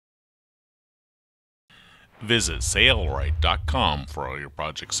Visit Sailrite.com for all your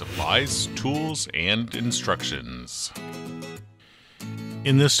project supplies, tools, and instructions.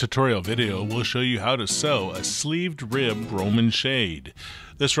 In this tutorial video, we'll show you how to sew a sleeved rib Roman shade.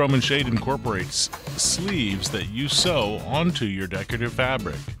 This Roman shade incorporates sleeves that you sew onto your decorative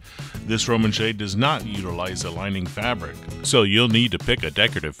fabric. This Roman shade does not utilize a lining fabric, so you'll need to pick a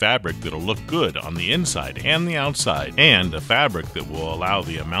decorative fabric that'll look good on the inside and the outside, and a fabric that will allow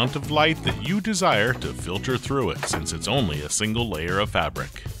the amount of light that you desire to filter through it, since it's only a single layer of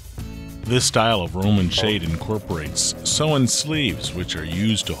fabric. This style of Roman shade incorporates sewn sleeves, which are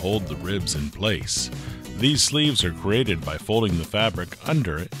used to hold the ribs in place. These sleeves are created by folding the fabric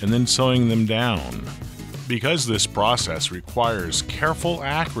under and then sewing them down. Because this process requires careful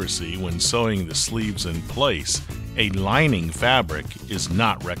accuracy when sewing the sleeves in place, a lining fabric is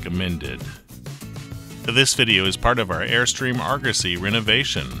not recommended. This video is part of our Airstream Argosy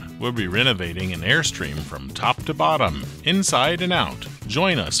renovation. We'll be renovating an Airstream from top to bottom, inside and out.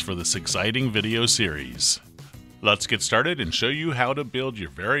 Join us for this exciting video series. Let's get started and show you how to build your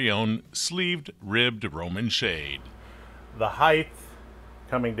very own sleeved ribbed Roman shade. The height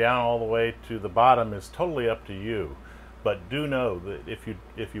coming down all the way to the bottom is totally up to you, but do know that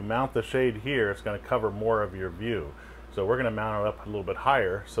if you mount the shade here, it's going to cover more of your view. So we're going to mount it up a little bit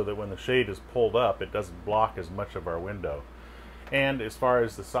higher so that when the shade is pulled up, it doesn't block as much of our window. And as far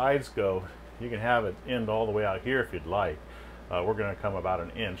as the sides go, you can have it end all the way out here if you'd like. We're going to come about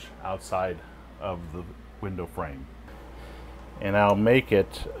an inch outside of the window frame. And I'll make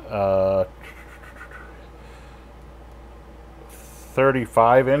it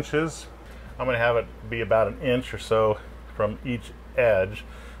 35 inches. I'm going to have it be about an inch or so from each edge.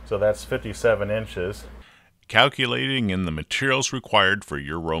 So that's 57 inches. Calculating in the materials required for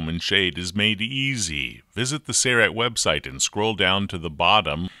your Roman shade is made easy. Visit the Sailrite website and scroll down to the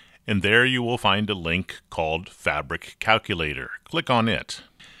bottom, and there you will find a link called Fabric Calculator. Click on it.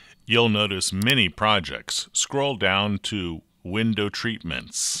 You'll notice many projects. Scroll down to Window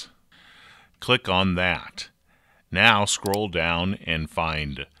Treatments. Click on that. Now scroll down and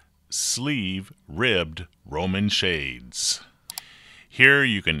find Sleeve Ribbed Roman Shades. Here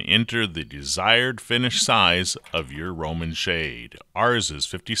you can enter the desired finish size of your Roman shade. Ours is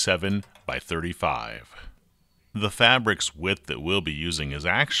 57 by 35. The fabric's width that we'll be using is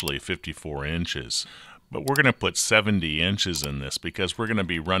actually 54 inches, but we're going to put 70 inches in this because we're going to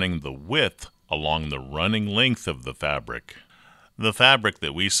be running the width along the running length of the fabric. The fabric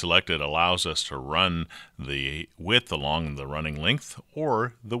that we selected allows us to run the width along the running length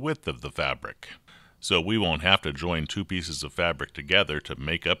or the width of the fabric. So we won't have to join two pieces of fabric together to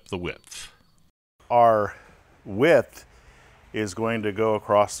make up the width. Our width is going to go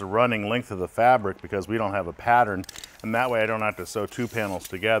across the running length of the fabric because we don't have a pattern, and that way I don't have to sew two panels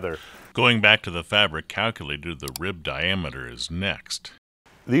together. Going back to the fabric calculator, the rib diameter is next.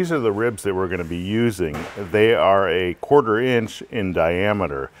 These are the ribs that we're going to be using. They are a 1/4 inch in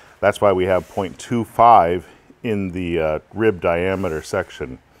diameter. That's why we have 0.25 in the rib diameter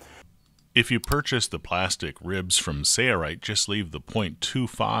section. If you purchase the plastic ribs from Sailrite, just leave the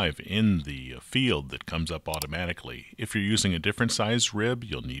 0.25 in the field that comes up automatically. If you're using a different size rib,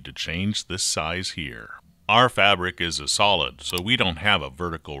 you'll need to change this size here. Our fabric is a solid, so we don't have a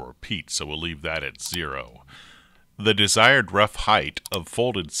vertical repeat, so we'll leave that at 0. The desired rough height of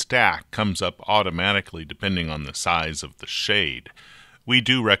folded stack comes up automatically depending on the size of the shade. We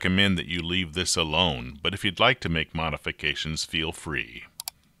do recommend that you leave this alone, but if you'd like to make modifications, feel free.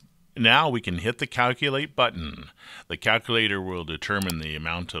 Now we can hit the calculate button. The calculator will determine the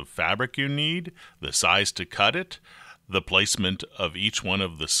amount of fabric you need, the size to cut it, the placement of each one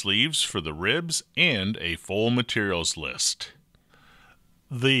of the sleeves for the ribs, and a full materials list.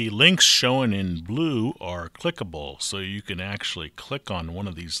 The links shown in blue are clickable, so you can actually click on one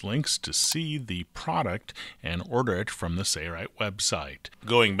of these links to see the product and order it from the Sailrite website.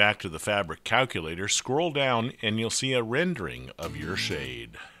 Going back to the fabric calculator, scroll down and you'll see a rendering of your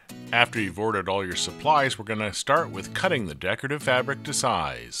shade. After you've ordered all your supplies, we're going to start with cutting the decorative fabric to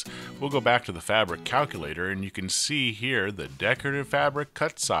size. We'll go back to the fabric calculator and you can see here the decorative fabric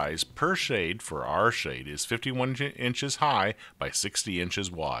cut size per shade for our shade is 51 inches high by 60 inches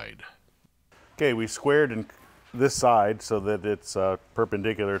wide. Okay, we squared in this side so that it's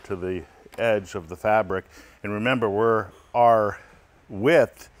perpendicular to the edge of the fabric. And remember, our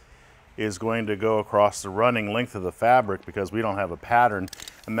width is going to go across the running length of the fabric because we don't have a pattern,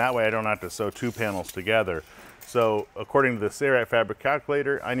 and that way I don't have to sew two panels together. So according to the Sailrite fabric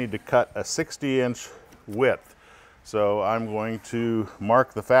calculator, I need to cut a 60-inch width. So I'm going to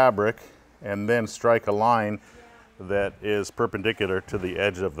mark the fabric and then strike a line that is perpendicular to the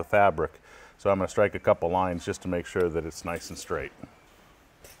edge of the fabric. So I'm going to strike a couple lines just to make sure that it's nice and straight.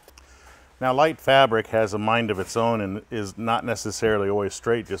 Now, light fabric has a mind of its own and is not necessarily always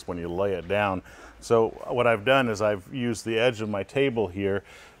straight just when you lay it down. So what I've done is I've used the edge of my table here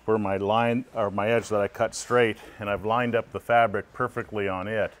for my line, or my edge that I cut straight, and I've lined up the fabric perfectly on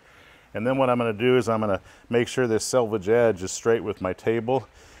it. And then what I'm going to do is I'm going to make sure this selvage edge is straight with my table,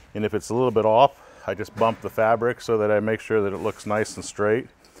 and if it's a little bit off, I just bump the fabric so that I make sure that it looks nice and straight.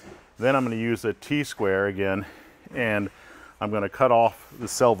 Then I'm going to use a T-square again, and I'm going to cut off the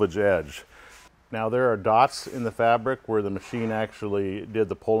selvage edge. Now, there are dots in the fabric where the machine actually did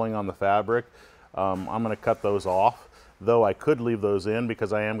the pulling on the fabric. I'm going to cut those off, though I could leave those in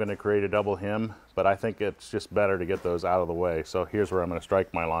because I am going to create a double hem, but I think it's just better to get those out of the way. So here's where I'm going to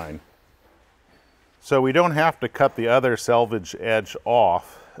strike my line. So we don't have to cut the other selvage edge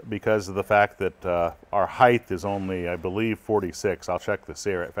off because of the fact that our height is only, I believe, 46. I'll check the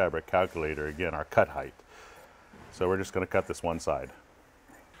Sailrite fabric calculator again, our cut height. So we're just going to cut this one side.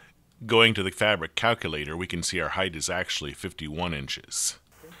 Going to the fabric calculator, we can see our height is actually 51 inches.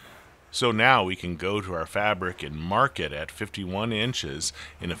 So now we can go to our fabric and mark it at 51 inches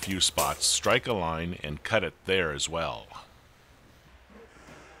in a few spots, strike a line, and cut it there as well.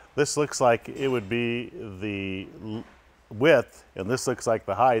 This looks like it would be the width, and this looks like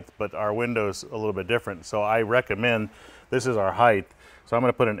the height, but our window's a little bit different. So I recommend, this is our height. So I'm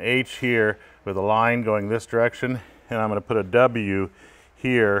going to put an H here with a line going this direction, and I'm going to put a W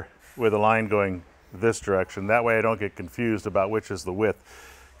here with a line going this direction. That way I don't get confused about which is the width,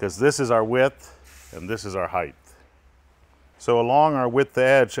 because this is our width and this is our height. So along our width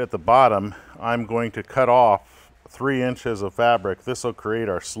edge at the bottom, I'm going to cut off 3 inches of fabric. This will create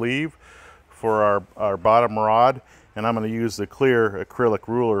our sleeve for our bottom rod, and I'm going to use the clear acrylic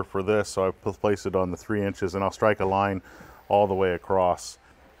ruler for this, so I place it on the 3 inches, and I'll strike a line all the way across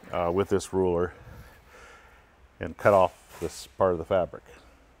with this ruler and cut off this part of the fabric.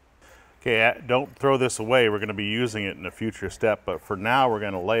 Okay, don't throw this away. We're going to be using it in a future step, but for now we're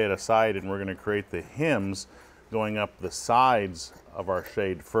going to lay it aside and we're going to create the hems going up the sides of our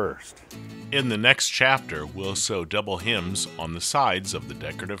shade first. In the next chapter, we'll sew double hems on the sides of the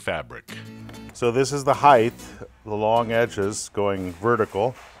decorative fabric. So this is the height, the long edges going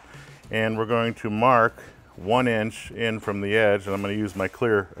vertical, and we're going to mark 1 inch in from the edge, and I'm going to use my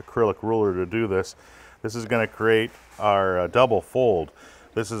clear acrylic ruler to do this. This is going to create our double fold.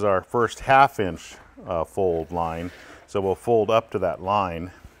 This is our first 1/2 inch fold line, so we'll fold up to that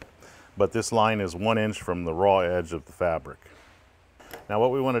line, but this line is 1 inch from the raw edge of the fabric. Now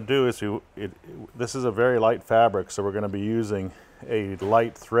what we want to do is, this is a very light fabric, so we're going to be using a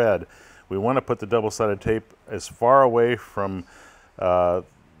light thread. We want to put the double-sided tape as far away from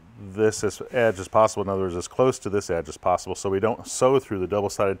this edge as possible, in other words, as close to this edge as possible, so we don't sew through the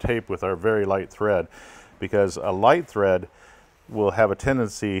double-sided tape with our very light thread, because a light thread will have a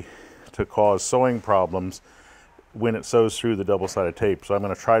tendency to cause sewing problems when it sews through the double-sided tape. So I'm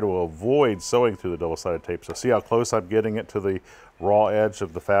going to try to avoid sewing through the double-sided tape. So see how close I'm getting it to the raw edge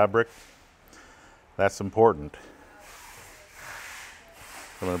of the fabric? That's important.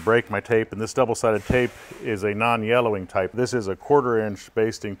 I'm going to break my tape, and this double-sided tape is a non-yellowing type. This is a 1/4 inch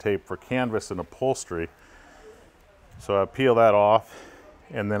basting tape for canvas and upholstery. So I peel that off,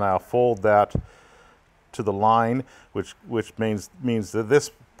 and then I'll fold that to the line, which means that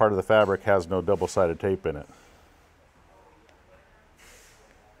this part of the fabric has no double-sided tape in it.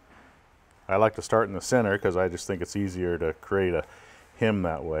 I like to start in the center because I just think it's easier to create a hem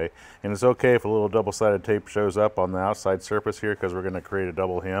that way. And it's okay if a little double-sided tape shows up on the outside surface here, because we're going to create a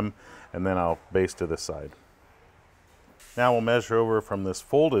double hem, and then I'll baste to this side. Now we'll measure over from this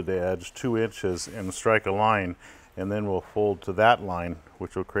folded edge 2 inches and strike a line, and then we'll fold to that line,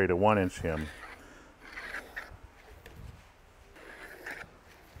 which will create a 1 inch hem.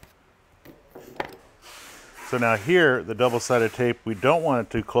 So now here, the double-sided tape, we don't want it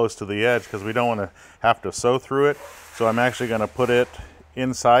too close to the edge because we don't want to have to sew through it. So I'm actually going to put it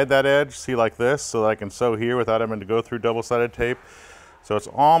inside that edge, see, like this, so that I can sew here without having to go through double-sided tape. So it's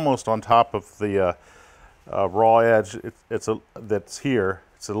almost on top of the raw edge. That's here.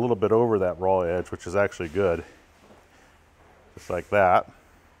 It's a little bit over that raw edge, which is actually good. Just like that.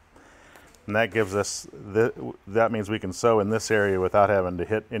 And that gives us, that means we can sew in this area without having to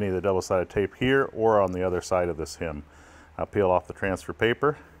hit any of the double-sided tape here or on the other side of this hem. I'll peel off the transfer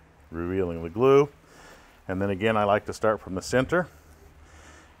paper, revealing the glue. And then again, I like to start from the center,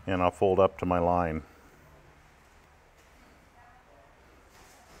 and I'll fold up to my line.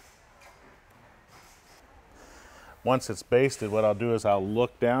 Once it's basted, what I'll do is I'll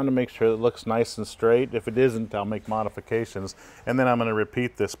look down to make sure it looks nice and straight. If it isn't, I'll make modifications, and then I'm going to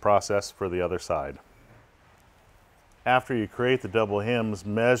repeat this process for the other side. After you create the double hems,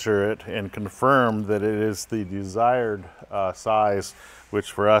 measure it and confirm that it is the desired size,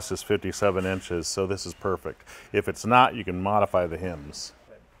 which for us is 57 inches, so this is perfect. If it's not, you can modify the hems.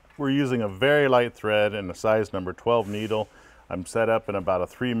 We're using a very light thread and a size number 12 needle. I'm set up in about a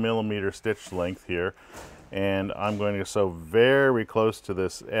 3mm stitch length here, and I'm going to sew very close to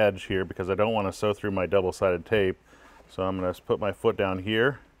this edge here because I don't want to sew through my double-sided tape. So I'm going to put my foot down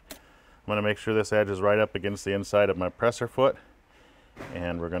here. I'm going to make sure this edge is right up against the inside of my presser foot,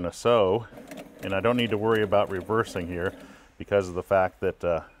 and we're going to sew, and I don't need to worry about reversing here because of the fact that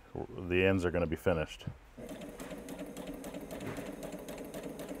the ends are going to be finished.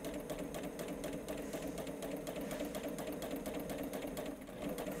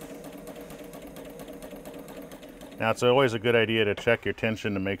 Now it's always a good idea to check your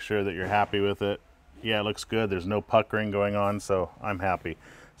tension to make sure that you're happy with it. Yeah, it looks good. There's no puckering going on, so I'm happy.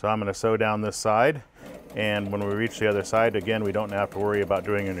 So I'm going to sew down this side, and when we reach the other side, again, we don't have to worry about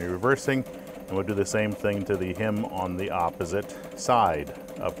doing any reversing, and we'll do the same thing to the hem on the opposite side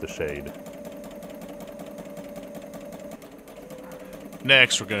of the shade.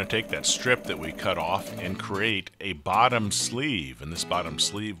 Next, we're going to take that strip that we cut off and create a bottom sleeve, and this bottom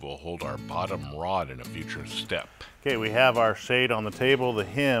sleeve will hold our bottom rod in a future step. Okay, we have our shade on the table. The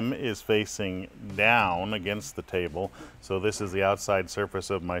hem is facing down against the table, so this is the outside surface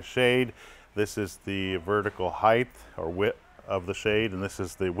of my shade. This is the vertical height or width of the shade, and this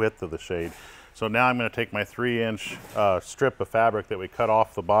is the width of the shade. So now I'm going to take my 3-inch strip of fabric that we cut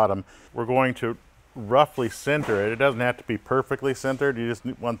off the bottom. We're going to roughly center it. It doesn't have to be perfectly centered. You just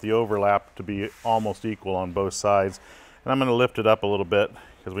want the overlap to be almost equal on both sides. And I'm going to lift it up a little bit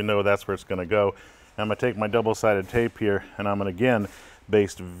because we know that's where it's going to go. And I'm going to take my double-sided tape here, and I'm going to again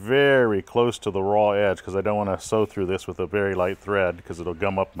baste very close to the raw edge because I don't want to sew through this with a very light thread because it'll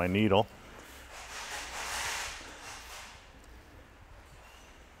gum up my needle.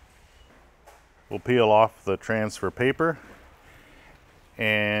 We'll peel off the transfer paper,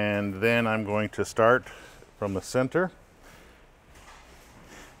 and then I'm going to start from the center,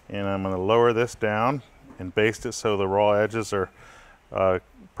 and I'm going to lower this down and baste it so the raw edges are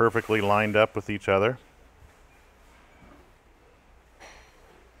perfectly lined up with each other.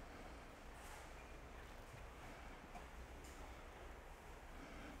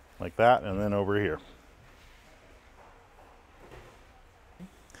 Like that, and then over here.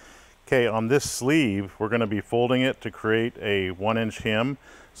 Okay, on this sleeve, we're going to be folding it to create a 1-inch hem.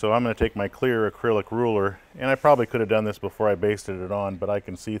 So I'm going to take my clear acrylic ruler, and I probably could have done this before I basted it on, but I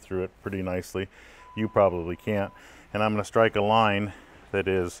can see through it pretty nicely. You probably can't. And I'm going to strike a line that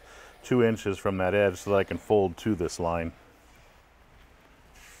is 2 inches from that edge so that I can fold to this line.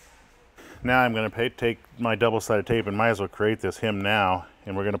 Now I'm going to take my double-sided tape and might as well create this hem now,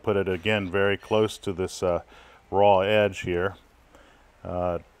 and we're going to put it again very close to this raw edge here.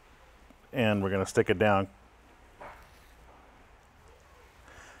 And we're going to stick it down.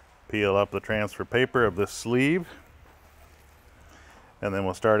 Peel up the transfer paper of this sleeve, and then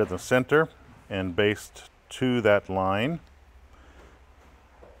we'll start at the center and baste to that line,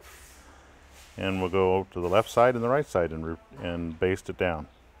 and we'll go to the left side and the right side and baste it down.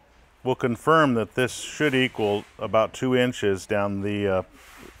 We'll confirm that this should equal about 2 inches down the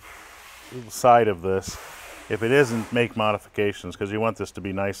side of this. If it isn't, make modifications because you want this to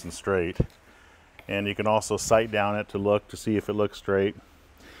be nice and straight. And you can also sight down it to look to see if it looks straight.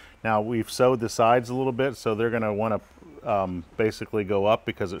 Now we've sewed the sides a little bit, so they're going to want to basically go up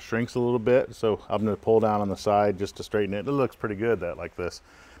because it shrinks a little bit. So I'm going to pull down on the side just to straighten it. It looks pretty good like this.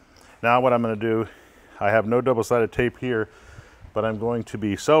 Now what I'm going to do, I have no double-sided tape here, but I'm going to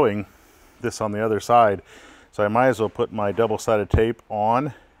be sewing this on the other side. So I might as well put my double-sided tape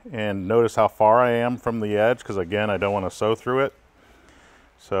on and notice how far I am from the edge because again I don't want to sew through it.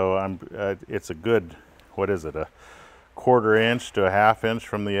 So it's a good, what is it, a 1/4 inch to a 1/2 inch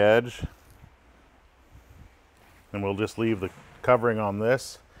from the edge. And we'll just leave the covering on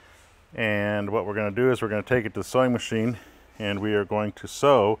this. And what we're going to do is we're going to take it to the sewing machine and we are going to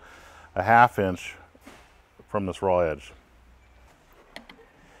sew a 1/2 inch from this raw edge.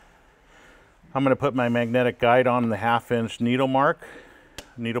 I'm going to put my magnetic guide on the 1/2 inch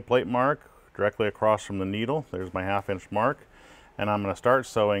needle plate mark directly across from the needle. There's my 1/2 inch mark. And I'm going to start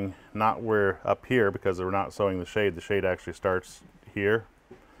sewing not where up here because we're not sewing the shade. The shade actually starts here.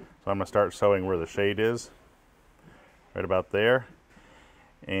 So I'm going to start sewing where the shade is, right about there.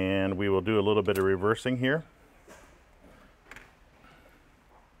 And we will do a little bit of reversing here.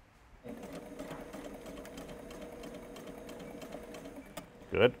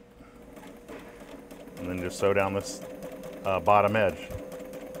 Good. And then just sew down this bottom edge.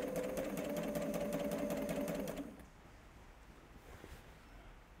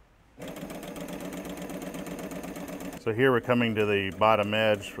 So here we're coming to the bottom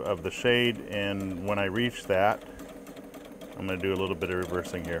edge of the shade, and when I reach that, I'm going to do a little bit of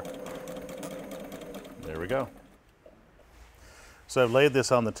reversing here. There we go. So I've laid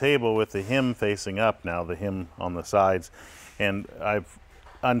this on the table with the hem facing up now, the hem on the sides, and I've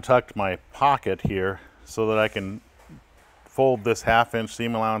untucked my pocket here so that I can fold this 1/2 inch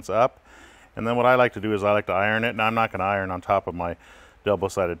seam allowance up. And then what I like to do is I like to iron it. Now I'm not going to iron on top of my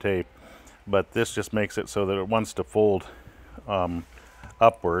double-sided tape, but this just makes it so that it wants to fold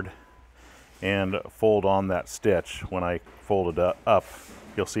upward and fold on that stitch when I fold it up.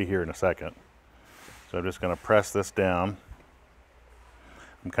 You'll see here in a second. So I'm just going to press this down.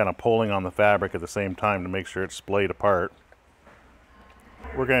 I'm kind of pulling on the fabric at the same time to make sure it's splayed apart.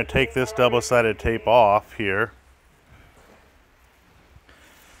 We're going to take this double-sided tape off here.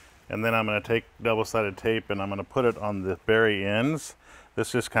 And then I'm going to take double-sided tape and I'm going to put it on the very ends.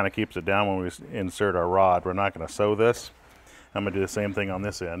 This just kind of keeps it down when we insert our rod. We're not going to sew this. I'm going to do the same thing on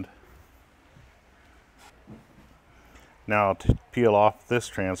this end. Now I'll peel off this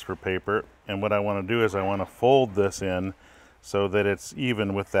transfer paper, and what I want to do is I want to fold this in so that it's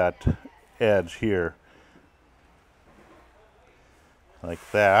even with that edge here.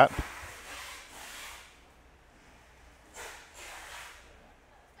 Like that.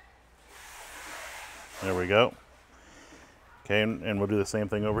 There we go. Okay, and we'll do the same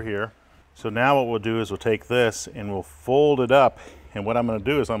thing over here. So now what we'll do is we'll take this and we'll fold it up, and what I'm going to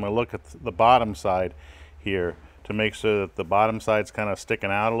do is I'm going to look at the bottom side here to make sure that the bottom side's kind of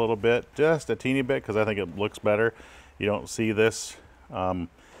sticking out a little bit, just a teeny bit, because I think it looks better. You don't see this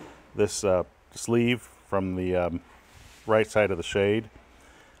sleeve from the right side of the shade.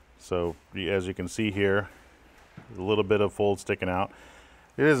 So as you can see here, a little bit of fold sticking out.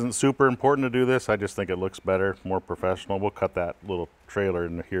 It isn't super important to do this. I just think it looks better, more professional. We'll cut that little trailer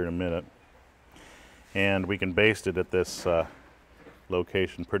in here in a minute. And we can baste it at this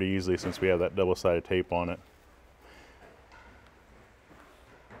location pretty easily since we have that double-sided tape on it.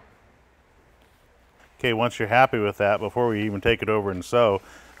 Okay, once you're happy with that, before we even take it over and sew,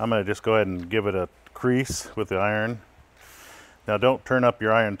 I'm going to just go ahead and give it a crease with the iron. Now don't turn up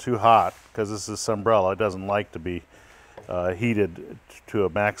your iron too hot, because this is Sunbrella. It doesn't like to be heated to a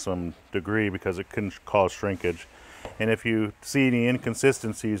maximum degree because it can cause shrinkage. And if you see any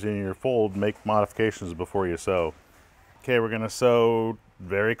inconsistencies in your fold, make modifications before you sew. Okay, we're going to sew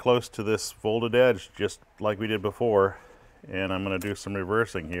very close to this folded edge, just like we did before. And I'm going to do some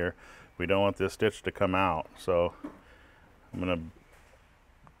reversing here. We don't want this stitch to come out, so I'm going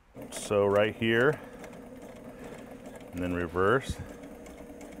to sew right here and then reverse.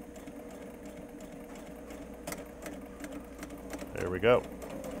 There we go.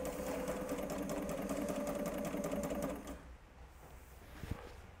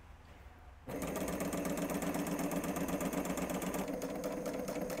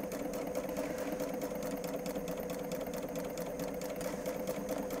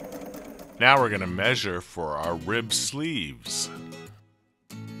 Now we're going to measure for our rib sleeves.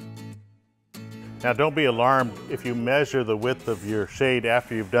 Now don't be alarmed if you measure the width of your shade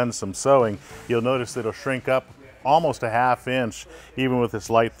after you've done some sewing. You'll notice that it'll shrink up almost a 1/2 inch even with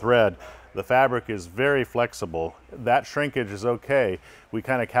this light thread. The fabric is very flexible. That shrinkage is okay. We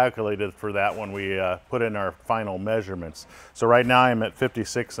kind of calculated for that when we put in our final measurements. So right now I'm at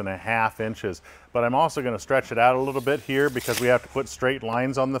 56.5 inches, but I'm also going to stretch it out a little bit here because we have to put straight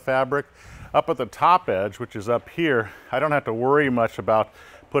lines on the fabric. Up at the top edge, which is up here, I don't have to worry much about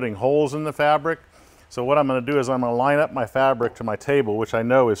putting holes in the fabric. So what I'm going to do is I'm going to line up my fabric to my table, which I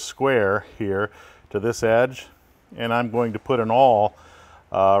know is square here, to this edge, and I'm going to put an awl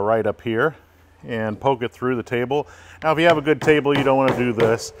right up here and poke it through the table. Now if you have a good table, you don't want to do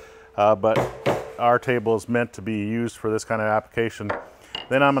this, but our table is meant to be used for this kind of application.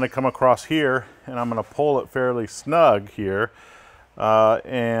 Then I'm going to come across here and I'm going to pull it fairly snug here,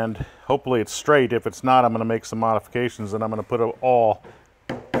 and hopefully it's straight. If it's not, I'm going to make some modifications and I'm going to put an awl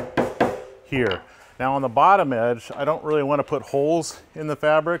here. Now on the bottom edge, I don't really want to put holes in the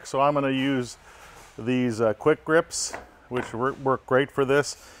fabric, so I'm going to use these quick grips, which work great for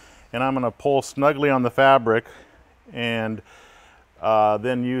this, and I'm going to pull snugly on the fabric and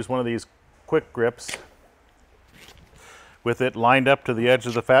then use one of these quick grips with it lined up to the edge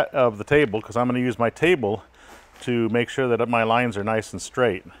of the table, because I'm going to use my table to make sure that my lines are nice and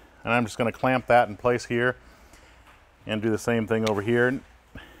straight. And I'm just going to clamp that in place here and do the same thing over here.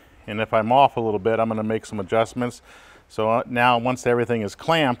 And if I'm off a little bit, I'm going to make some adjustments So now once everything is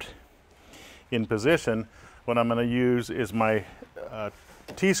clamped in position, what I'm going to use is my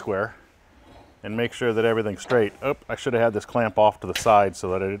T-square and make sure that everything's straight. Oh, I should have had this clamp off to the side so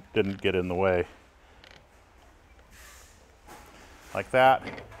that it didn't get in the way. Like that.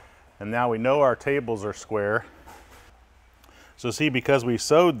 And now we know our tables are square. So see, because we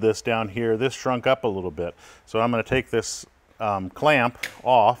sewed this down here, this shrunk up a little bit. So I'm going to take this clamp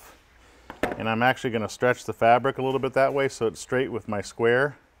off, and I'm actually going to stretch the fabric a little bit that way so it's straight with my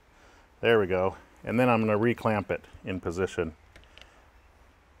square. There we go. And then I'm going to re-clamp it in position.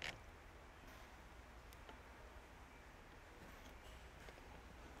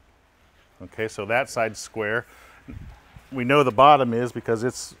 Okay, so that side's square. We know the bottom is because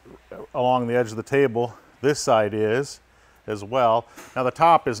it's along the edge of the table. This side is as well. Now the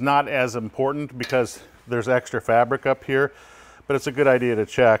top is not as important because there's extra fabric up here, but it's a good idea to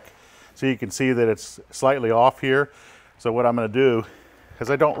check. So you can see that it's slightly off here. So what I'm going to do, because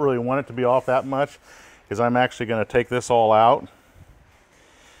I don't really want it to be off that much, is I'm actually going to take this all out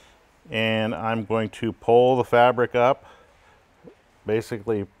and I'm going to pull the fabric up,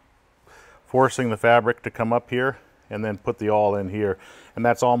 basically forcing the fabric to come up here, and then put the awl in here. And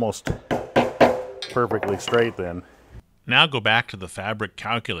that's almost perfectly straight then. Now go back to the fabric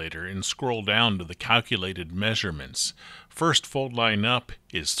calculator and scroll down to the calculated measurements. First fold line up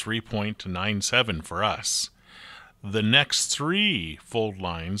is 3.97 for us. The next 3 fold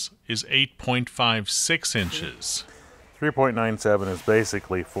lines is 8.56 inches. 3.97 is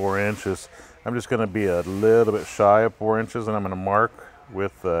basically 4 inches. I'm just going to be a little bit shy of 4 inches, and I'm going to mark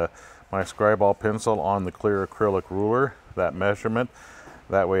with my scriball pencil on the clear acrylic ruler that measurement.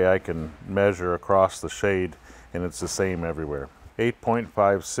 That way I can measure across the shade and it's the same everywhere.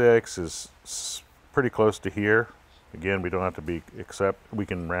 8.56 is pretty close to here. Again, we don't have to be, except we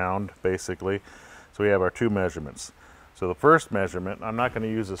can round basically. So we have our 2 measurements. So the first measurement, I'm not going to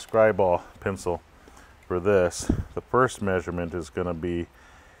use a scriball pencil for this. The first measurement is going to be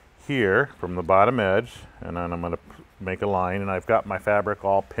here from the bottom edge, and then I'm going to make a line, and I've got my fabric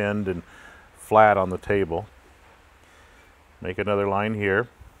all pinned and flat on the table. Make another line here,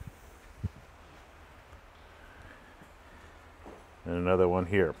 and another one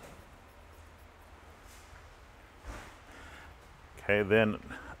here. Okay, then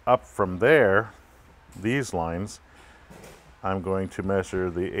up from there, these lines, I'm going to measure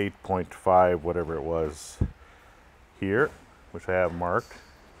the 8.5, whatever it was, here, which I have marked.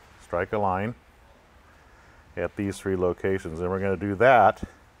 Strike a line at these 3 locations, and we're going to do that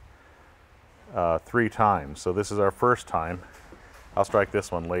 3 times. So this is our first time. I'll strike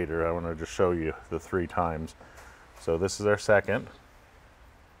this one later. I want to just show you the 3 times. So this is our second,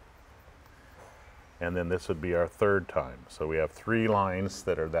 and then this would be our 3rd time. So we have 3 lines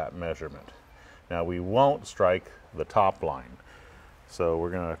that are that measurement. Now we won't strike the top line, so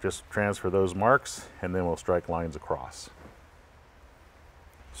we're going to just transfer those marks, and then we'll strike lines across.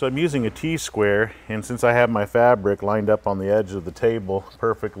 So I'm using a T-square, and since I have my fabric lined up on the edge of the table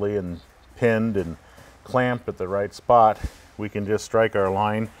perfectly and pinned and clamped at the right spot, we can just strike our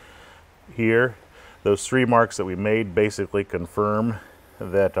line here. Those 3 marks that we made basically confirm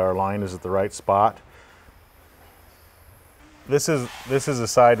that our line is at the right spot. This is the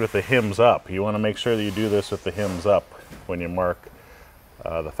side with the hems up. You want to make sure that you do this with the hems up when you mark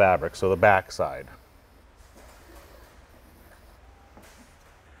the fabric, so the back side.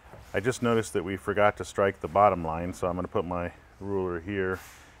 I just noticed that we forgot to strike the bottom line, so I'm going to put my ruler here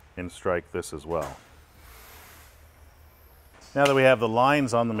and strike this as well. Now that we have the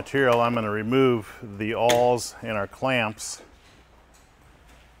lines on the material, I'm going to remove the awls and our clamps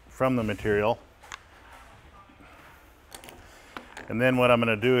from the material. And then what I'm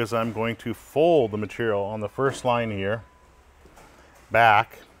going to do is I'm going to fold the material on the first line here,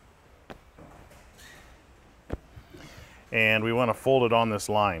 back, and we want to fold it on this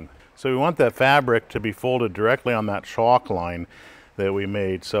line. So we want that fabric to be folded directly on that chalk line that we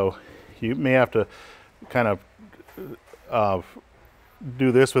made. So you may have to kind of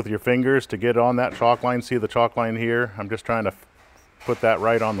do this with your fingers to get on that chalk line. See the chalk line here? I'm just trying to put that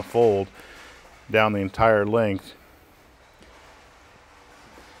right on the fold down the entire length.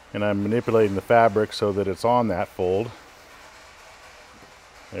 And I'm manipulating the fabric so that it's on that fold.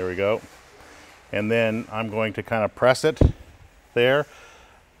 There we go. And then I'm going to kind of press it there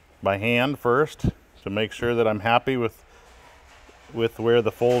by hand first to make sure that I'm happy with where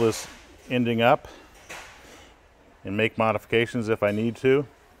the fold is ending up, and make modifications if I need to.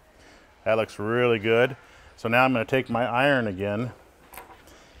 That looks really good. So now I'm going to take my iron again,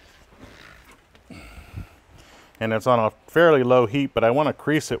 and it's on a fairly low heat, but I want to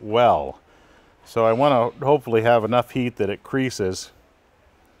crease it well. So I want to hopefully have enough heat that it creases.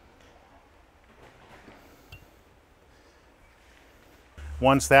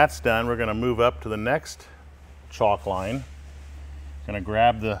 Once that's done, we're going to move up to the next chalk line. Going to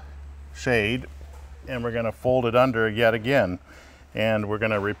grab the shade and we're going to fold it under yet again. And we're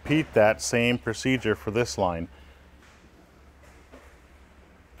going to repeat that same procedure for this line.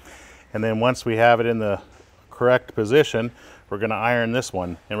 And then once we have it in the correct position, we're going to iron this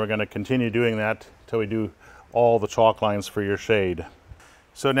one, and we're going to continue doing that until we do all the chalk lines for your shade.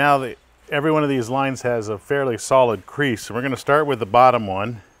 So now every one of these lines has a fairly solid crease. And we're going to start with the bottom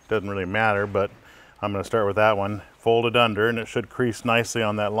one. Doesn't really matter, but I'm going to start with that one. Fold it under, and it should crease nicely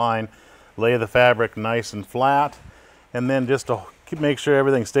on that line. Lay the fabric nice and flat, and then just to make sure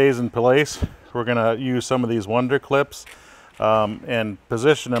everything stays in place, we're going to use some of these wonder clips and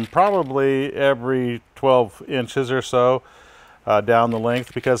position them probably every 12 inches or so down the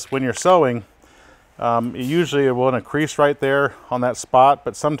length, because when you're sewing, usually it will crease right there on that spot,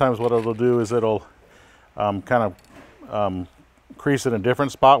 but sometimes what it'll do is it'll kind of crease in a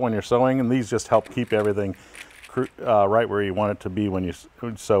different spot when you're sewing, and these just help keep everything right where you want it to be when you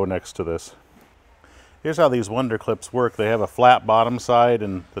sew next to this. Here's how these wonder clips work. They have a flat bottom side,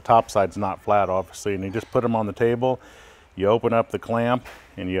 and the top side's not flat, obviously, and you just put them on the table, you open up the clamp,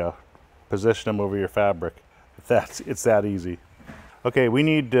 and you position them over your fabric. It's that easy. Okay, we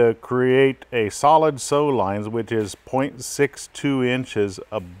need to create a solid sew lines, which is 0.62 inches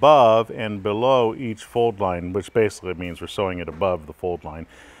above and below each fold line, which basically means we're sewing it above the fold line.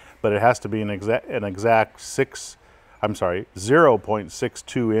 But it has to be an exact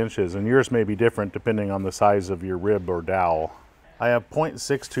 0.62 inches, and yours may be different depending on the size of your rib or dowel. I have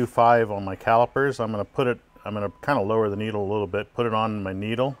 0.625 on my calipers. I'm going to kind of lower the needle a little bit, put it on my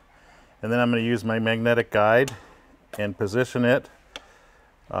needle, and then I'm going to use my magnetic guide and position it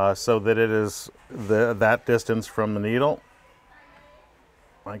so that it is that distance from the needle,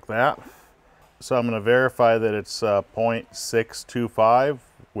 like that. So I'm going to verify that it's 0.625,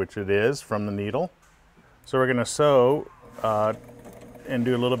 which it is from the needle. So we're going to sew and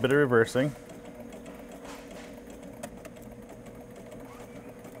do a little bit of reversing.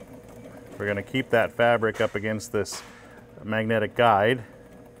 We're going to keep that fabric up against this magnetic guide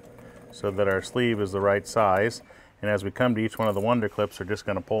so that our sleeve is the right size. And as we come to each one of the wonder clips, we're just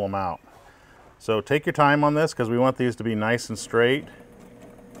going to pull them out. So take your time on this, because we want these to be nice and straight,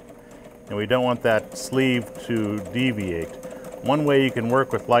 and we don't want that sleeve to deviate. One way you can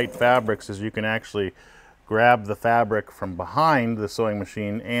work with light fabrics is you can actually grab the fabric from behind the sewing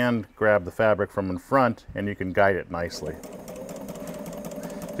machine and grab the fabric from in front, and you can guide it nicely.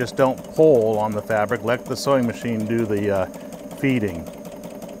 Just don't pull on the fabric, let the sewing machine do the feeding.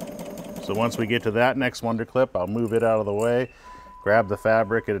 So once we get to that next wonder clip, I'll move it out of the way, grab the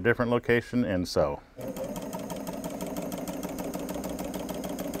fabric at a different location, and sew.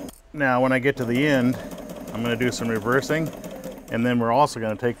 Now when I get to the end, I'm going to do some reversing, and then we're also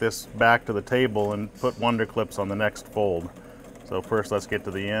going to take this back to the table and put wonder clips on the next fold. So first let's get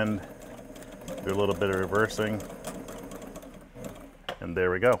to the end, do a little bit of reversing, and there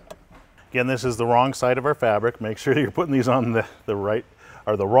we go. Again, this is the wrong side of our fabric. Make sure you're putting these on the right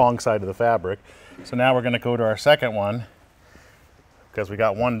or the wrong side of the fabric. So now we're going to go to our second one, because we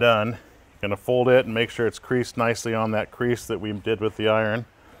got one done. Going to fold it and make sure it's creased nicely on that crease that we did with the iron.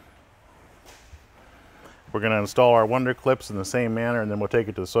 We're going to install our wonder clips in the same manner, and then we'll take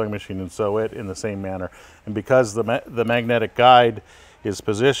it to the sewing machine and sew it in the same manner. And because the magnetic guide is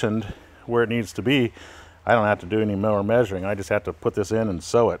positioned where it needs to be, I don't have to do any more measuring. I just have to put this in and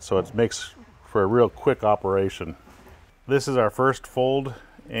sew it, so it makes for a real quick operation. This is our first fold,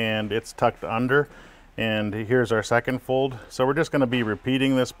 and it's tucked under, and here's our second fold. So we're just going to be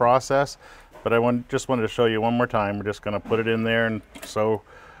repeating this process, but just wanted to show you one more time. We're just going to put it in there and sew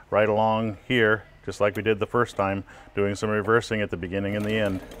right along here, just like we did the first time, doing some reversing at the beginning and the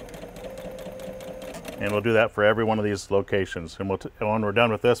end. And we'll do that for every one of these locations. And when we're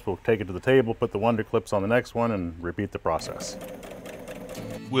done with this, we'll take it to the table, put the wonder clips on the next one, and repeat the process.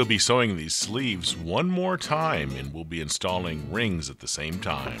 We'll be sewing these sleeves one more time, and we'll be installing rings at the same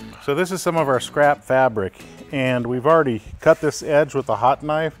time. So this is some of our scrap fabric, and we've already cut this edge with a hot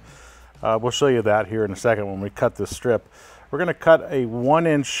knife. We'll show you that here in a second when we cut this strip. We're going to cut a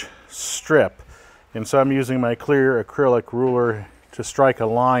 1-inch strip, and so I'm using my clear acrylic ruler to strike a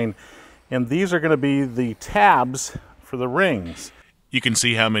line, and these are going to be the tabs for the rings. You can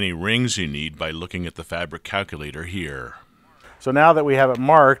see how many rings you need by looking at the fabric calculator here. So now that we have it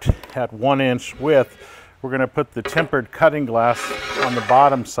marked at 1-inch width, we're going to put the tempered cutting glass on the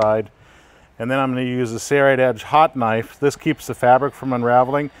bottom side, and then I'm going to use the Sailrite edge hot knife. This keeps the fabric from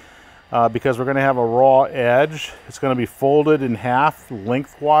unraveling. because we're going to have a raw edge. It's going to be folded in half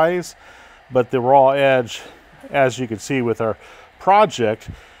lengthwise, but the raw edge, as you can see with our project,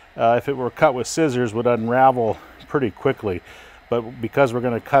 if it were cut with scissors, would unravel pretty quickly. But because we're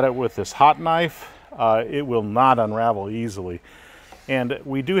going to cut it with this hot knife, it will not unravel easily. And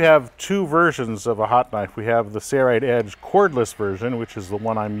we do have two versions of a hot knife. We have the Sailrite Edge cordless version, which is the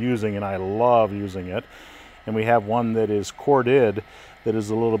one I'm using, and I love using it. And we have one that is corded, that is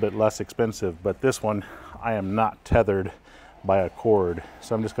a little bit less expensive, but this one I am not tethered by a cord,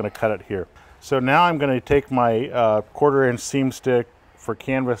 so I'm just going to cut it here. So now I'm going to take my 1/4 inch seam stick for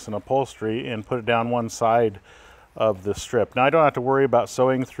canvas and upholstery and put it down one side of the strip. Now I don't have to worry about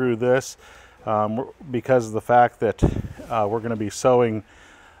sewing through this because of the fact that we're going to be sewing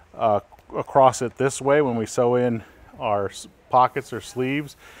across it this way when we sew in our pockets or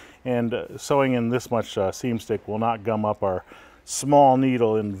sleeves, and sewing in this much seam stick will not gum up our small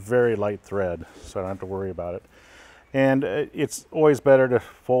needle in very light thread, so I don't have to worry about it. And it's always better to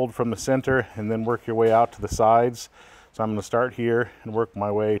fold from the center and then work your way out to the sides. So I'm going to start here and work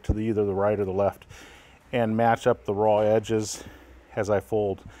my way to either the right or the left and match up the raw edges as I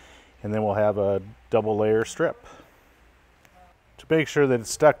fold, and then we'll have a double layer strip. To make sure that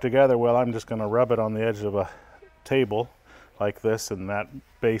it's stuck together well, I'm just going to rub it on the edge of a table like this, and that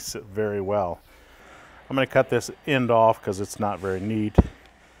bastes it very well. I'm going to cut this end off because it's not very neat,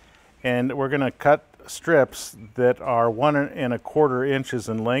 and we're going to cut strips that are 1 1/4 inches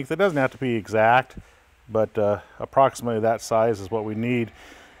in length. It doesn't have to be exact, but approximately that size is what we need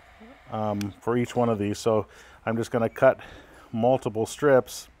for each one of these. So I'm just going to cut multiple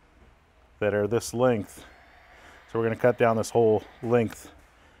strips that are this length. So we're going to cut down this whole length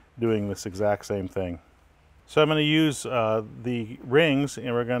doing this exact same thing. So I'm going to use the rings,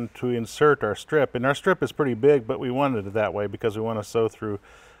 and we're going to insert our strip. And our strip is pretty big, but we wanted it that way because we want to sew through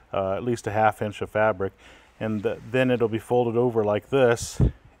at least a 1/2 inch of fabric. And then it'll be folded over like this,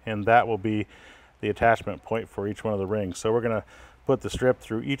 and that will be the attachment point for each one of the rings. So we're going to put the strip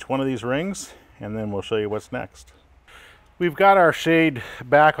through each one of these rings, and then we'll show you what's next. We've got our shade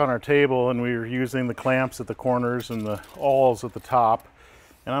back on our table, and we're using the clamps at the corners and the awls at the top.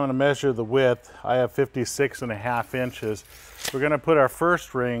 And I'm going to measure the width. I have 56.5 inches. We're going to put our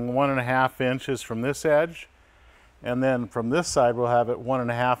first ring 1 1/2 inches from this edge, and then from this side we'll have it 1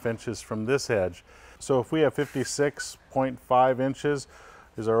 1/2 inches from this edge. So if we have 56.5 inches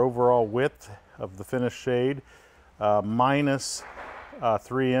is our overall width of the finished shade, minus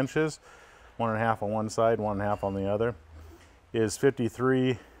 3 inches, 1 1/2 on one side, 1 1/2 on the other, is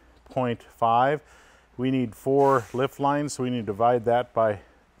 53.5. We need 4 lift lines, so we need to divide that by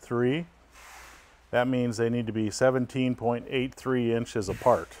 3. That means they need to be 17.83 inches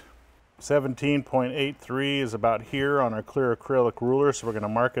apart. 17.83 is about here on our clear acrylic ruler, so we're going to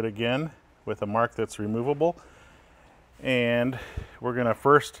mark it again with a mark that's removable. And we're going to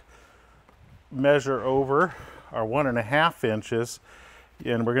first measure over our 1 1/2 inches,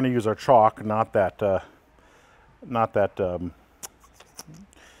 and we're going to use our chalk, not that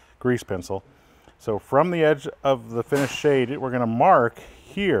grease pencil. So from the edge of the finished shade, we're going to mark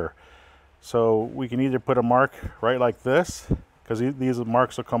here. So we can either put a mark right like this, because these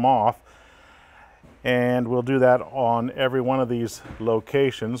marks will come off, and we'll do that on every one of these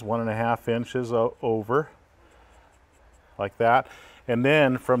locations, 1 1/2 inches over, like that. And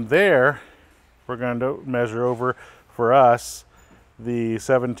then from there, we're going to measure over, for us, the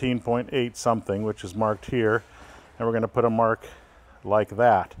 17.8 something, which is marked here, and we're going to put a mark like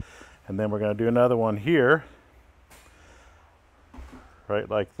that. And then we're going to do another one here, right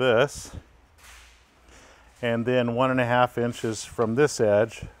like this, and then 1 1/2 inches from this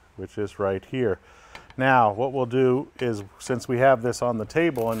edge, which is right here. Now what we'll do is, since we have this on the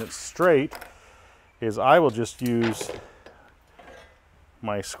table and it's straight, is I will just use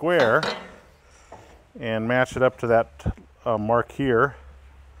my square and match it up to that mark here,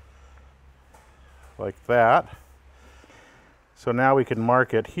 like that. So now we can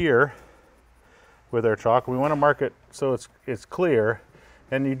mark it here with our chalk. We want to mark it so it's clear,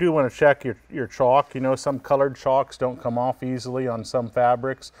 and you do want to check your chalk. You know, some colored chalks don't come off easily on some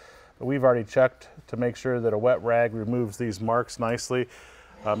fabrics, but we've already checked to make sure that a wet rag removes these marks nicely.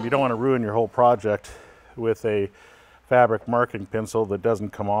 You don't want to ruin your whole project with a fabric marking pencil that doesn't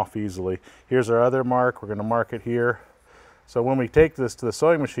come off easily. Here's our other mark. We're going to mark it here. So when we take this to the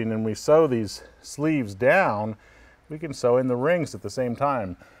sewing machine and we sew these sleeves down, we can sew in the rings at the same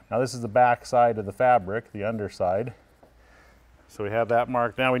time. Now this is the back side of the fabric, the underside. So we have that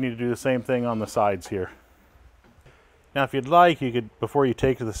marked. Now we need to do the same thing on the sides here. Now if you'd like, you could, before you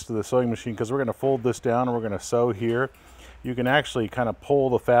take this to the sewing machine, because we're going to fold this down and we're going to sew here, You can actually kind of pull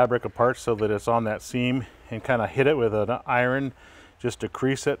the fabric apart so that it's on that seam and kind of hit it with an iron just to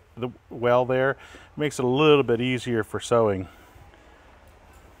crease it well there. It makes it a little bit easier for sewing.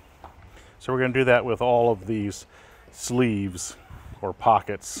 So we're going to do that with all of these sleeves or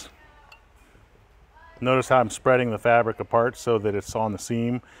pockets. Notice how I'm spreading the fabric apart so that it's on the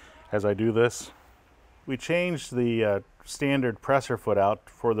seam as I do this. We changed the standard presser foot out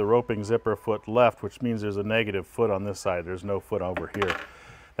for the roping zipper foot left, which means there's a negative foot on this side. There's no foot over here.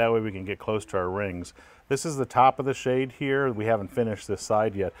 That way we can get close to our rings. This is the top of the shade here. We haven't finished this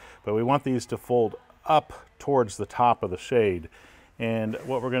side yet, but we want these to fold up towards the top of the shade. And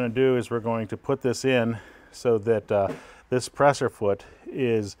what we're going to do is we're going to put this in so that this presser foot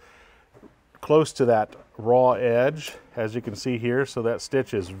is close to that raw edge, as you can see here. So that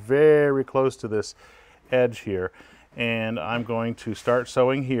stitch is very close to this edge here. And I'm going to start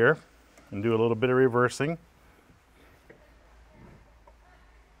sewing here and do a little bit of reversing.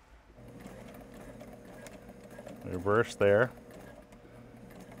 Reverse there.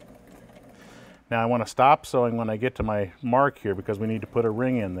 Now I want to stop sewing when I get to my mark here because we need to put a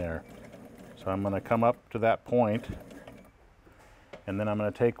ring in there. So I'm going to come up to that point, and then I'm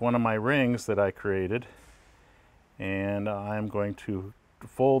going to take one of my rings that I created, and I'm going to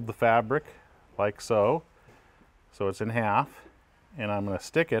fold the fabric like so, so it's in half, and I'm going to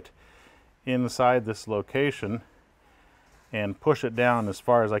stick it inside this location and push it down as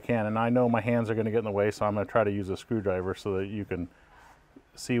far as I can. And I know my hands are going to get in the way, so I'm going to try to use a screwdriver so that you can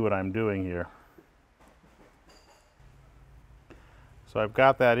see what I'm doing here. So I've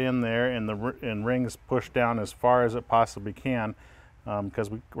got that in there, and the rings pushed down as far as it possibly can because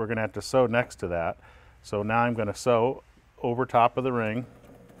we're going to have to sew next to that. So now I'm going to sew over top of the ring.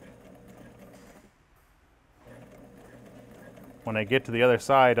 When I get to the other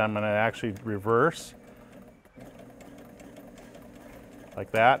side, I'm going to actually reverse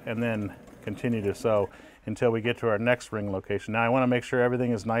like that, and then continue to sew until we get to our next ring location. Now I want to make sure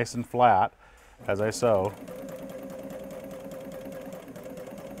everything is nice and flat as I sew.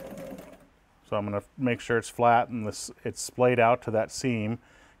 So I'm going to make sure it's flat and it's splayed out to that seam,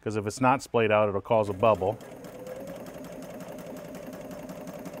 because if it's not splayed out, it'll cause a bubble.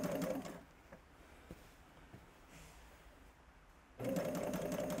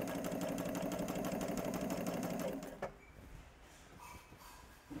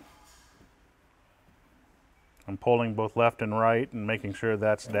 I'm pulling both left and right and making sure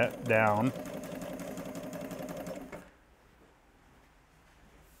that's down.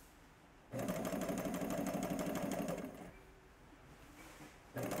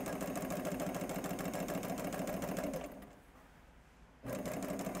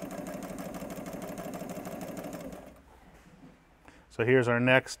 So here's our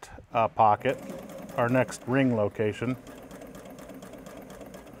next pocket, our next ring location.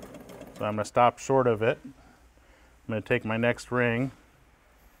 So I'm going to stop short of it. I'm going to take my next ring,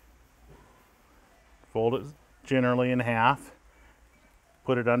 fold it generally in half,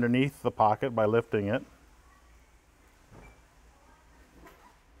 put it underneath the pocket by lifting it.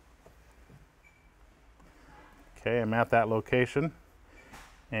 Okay, I'm at that location,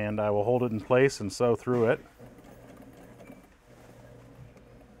 and I will hold it in place and sew through it.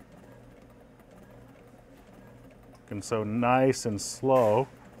 You can sew nice and slow.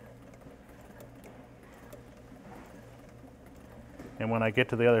 And when I get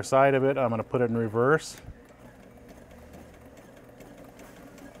to the other side of it, I'm going to put it in reverse.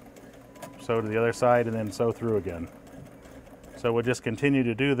 Sew to the other side and then sew through again. So we'll just continue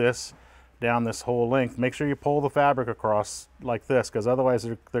to do this down this whole length. Make sure you pull the fabric across like this, because otherwise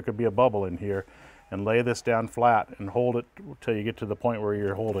there could be a bubble in here. And lay this down flat and hold it till you get to the point where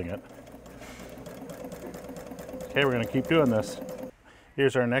you're holding it. Okay, we're going to keep doing this.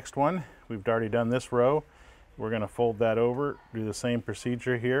 Here's our next one. We've already done this row. We're going to fold that over, do the same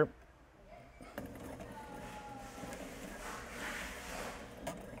procedure here.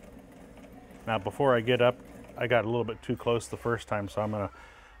 Now before I get up, I got a little bit too close the first time, so I'm going to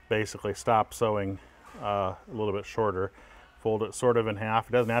basically stop sewing a little bit shorter. Fold it sort of in half.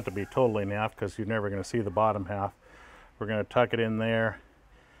 It doesn't have to be totally in half because you're never going to see the bottom half. We're going to tuck it in there.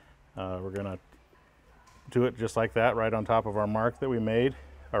 We're going to do it just like that, right on top of our mark that we made,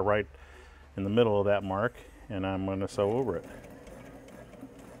 or right in the middle of that mark. And I'm going to sew over it.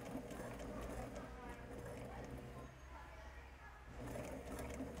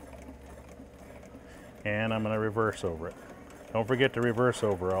 And I'm going to reverse over it. Don't forget to reverse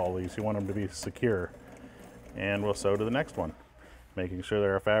over all these. You want them to be secure. And we'll sew to the next one, making sure that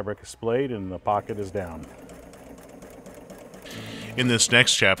our fabric is splayed and the pocket is down. In this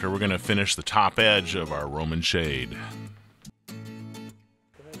next chapter, we're going to finish the top edge of our Roman shade.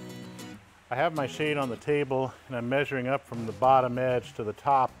 I have my shade on the table and I'm measuring up from the bottom edge to the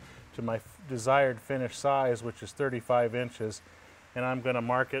top to my desired finish size, which is 35 inches. And I'm going to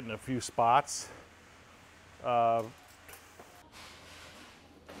mark it in a few spots. So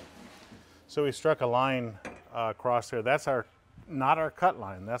we struck a line across here. That's not our cut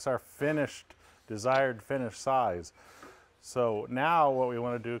line. That's our desired finish size. So now what we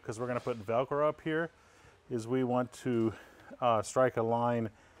want to do, because we're going to put Velcro up here, is we want to strike a line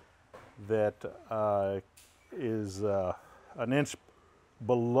that is an inch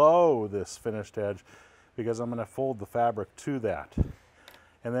below this finished edge, because I'm going to fold the fabric to that.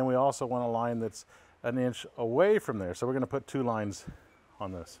 And then we also want a line that's an inch away from there. So we're going to put two lines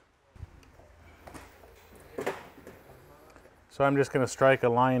on this. So I'm just going to strike a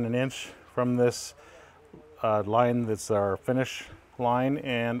line an inch from this line that's our finish line,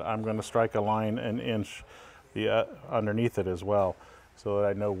 and I'm going to strike a line an inch underneath it as well, so that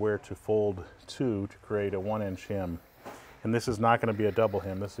I know where to fold to create a 1-inch hem. And this is not going to be a double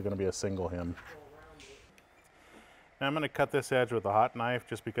hem, this is going to be a single hem. Now I'm going to cut this edge with a hot knife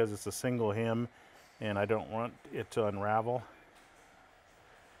just because it's a single hem and I don't want it to unravel.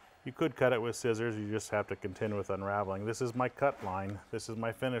 You could cut it with scissors, you just have to contend with unraveling. This is my cut line, this is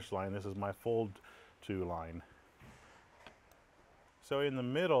my finish line, this is my fold to line. So in the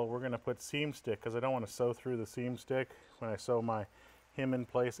middle we're going to put seam stick, because I don't want to sew through the seam stick when I sew my hem in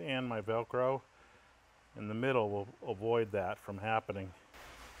place and my Velcro. In the middle will avoid that from happening.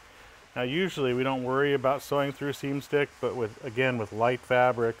 Now usually we don't worry about sewing through seam stick, but with light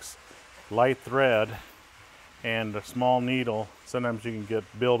fabrics, light thread, and a small needle, sometimes you can get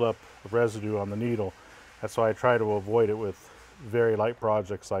buildup of residue on the needle. That's why I try to avoid it with very light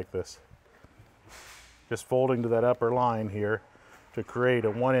projects like this. Just folding to that upper line here to create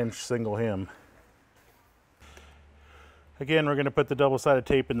a 1-inch single hem. Again, we're going to put the double-sided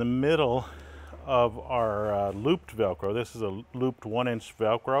tape in the middle of our looped Velcro. This is a looped 1-inch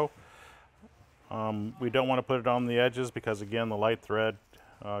Velcro. We don't want to put it on the edges because, again, the light thread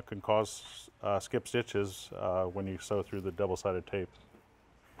can cause skip stitches when you sew through the double-sided tape.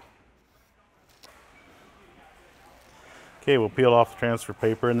 Okay, we'll peel off the transfer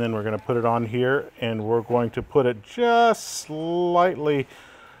paper and then we're going to put it on here, and we're going to put it just slightly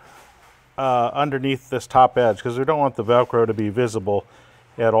underneath this top edge, because we don't want the Velcro to be visible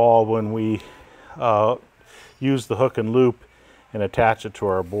at all when we use the hook and loop and attach it to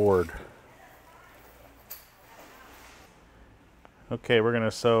our board. Okay, we're going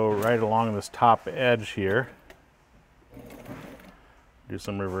to sew right along this top edge here. Do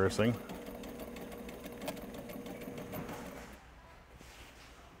some reversing.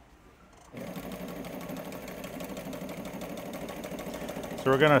 So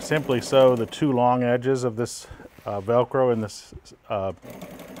we're going to simply sew the two long edges of this Velcro in this,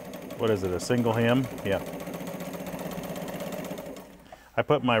 what is it, a single hem? Yeah. I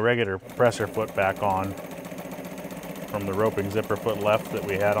put my regular presser foot back on from the roping zipper foot left that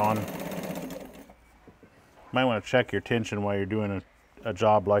we had on. You might want to check your tension while you're doing a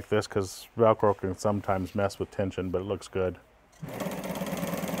job like this, because Velcro can sometimes mess with tension, but it looks good.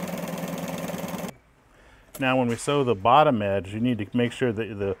 Now when we sew the bottom edge, you need to make sure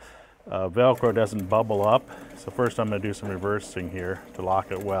that the Velcro doesn't bubble up. So first I'm going to do some reversing here to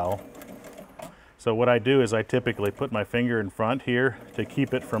lock it well. So what I do is I typically put my finger in front here to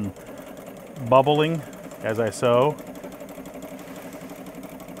keep it from bubbling as I sew.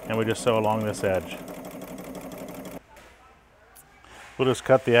 And we just sew along this edge. We'll just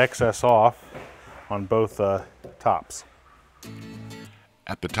cut the excess off on both tops.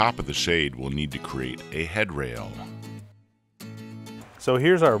 At the top of the shade, we'll need to create a head rail. So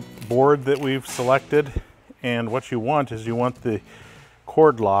here's our board that we've selected, and what you want is you want the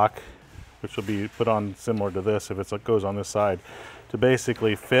cord lock, which will be put on similar to this if it goes on this side, to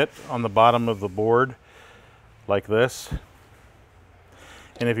basically fit on the bottom of the board like this.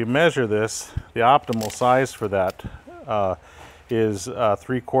 And if you measure this, the optimal size for that is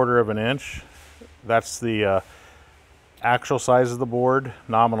 3/4 of an inch. That's the actual size of the board.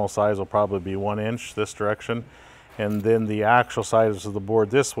 Nominal size will probably be 1 inch this direction, and then the actual size of the board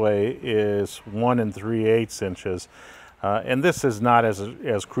this way is 1 3/8 inches. And this is not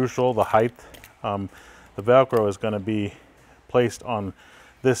as crucial, the height. The Velcro is going to be placed on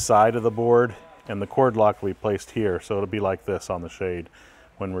this side of the board, and the cord lock will be placed here, so it'll be like this on the shade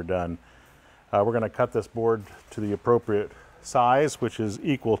when we're done. We're going to cut this board to the appropriate size, which is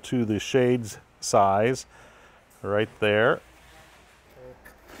equal to the shade's size. Right there.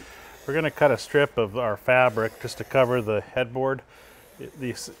 We're going to cut a strip of our fabric just to cover the headboard.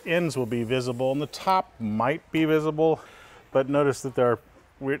 These ends will be visible and the top might be visible, but notice that there are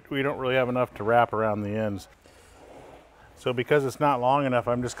we don't really have enough to wrap around the ends. So because it's not long enough,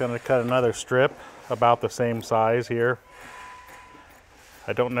 I'm just going to cut another strip about the same size here.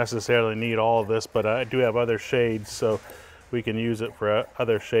 I don't necessarily need all of this, but I do have other shades, so we can use it for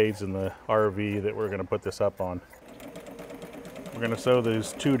other shades in the RV that we're going to put this up on. We're going to sew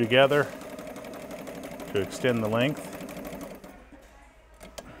these two together to extend the length.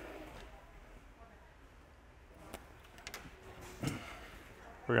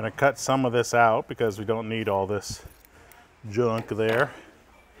 We're going to cut some of this out because we don't need all this junk there.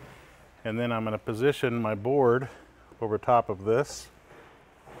 And then I'm going to position my board over top of this.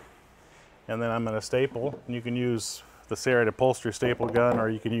 And then I'm going to staple. And you can use the Sailrite upholstery staple gun, or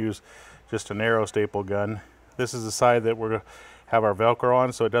you can use just a narrow staple gun. This is the side that we're going to have our Velcro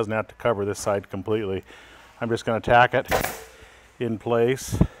on, so it doesn't have to cover this side completely. I'm just going to tack it in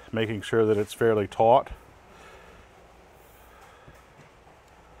place, making sure that it's fairly taut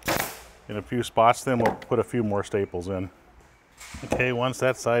in a few spots. Then we'll put a few more staples in. Okay, once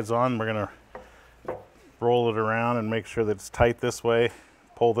that side's on, we're going to roll it around and make sure that it's tight this way.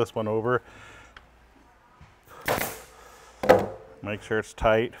 Pull this one over. Make sure it's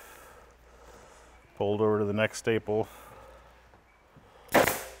tight. Fold over to the next staple.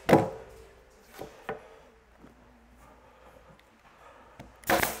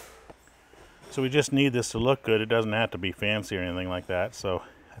 So we just need this to look good. It doesn't have to be fancy or anything like that. So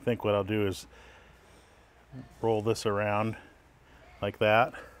I think what I'll do is roll this around like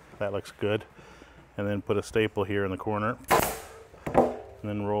that. That looks good. And then put a staple here in the corner. And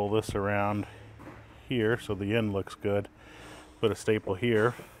then roll this around here so the end looks good. Put a staple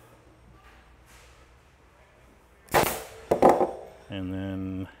here. And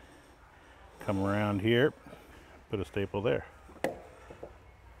then come around here, put a staple there.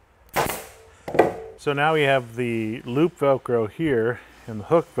 So now we have the loop Velcro here, and the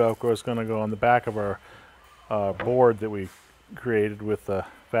hook Velcro is going to go on the back of our board that we created with the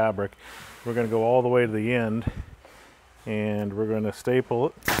fabric. We're going to go all the way to the end, and we're going to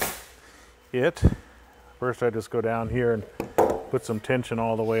staple it. First I just go down here and put some tension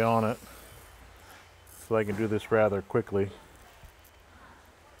all the way on it, so I can do this rather quickly.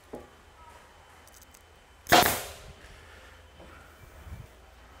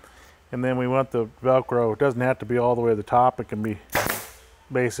 And then we want the Velcro, it doesn't have to be all the way to the top, it can be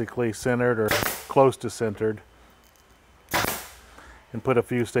basically centered or close to centered. And put a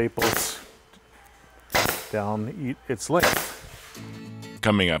few staples down its length.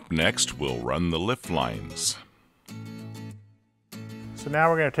 Coming up next, we'll run the lift lines. So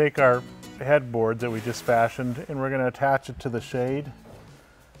now we're going to take our headboard that we just fashioned and we're going to attach it to the shade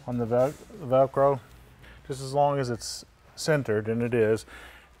on the Velcro, just as long as it's centered, and it is.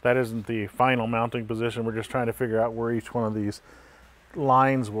 That isn't the final mounting position. We're just trying to figure out where each one of these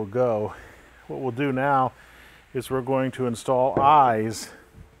lines will go. What we'll do now is we're going to install eyes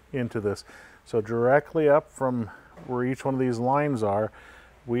into this. So directly up from where each one of these lines are,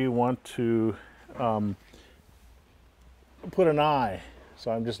 we want to put an eye. So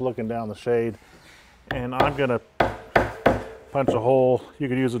I'm just looking down the shade, and I'm going to punch a hole. You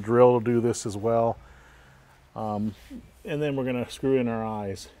could use a drill to do this as well. And then we're going to screw in our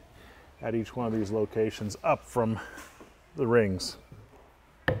eyes at each one of these locations up from the rings.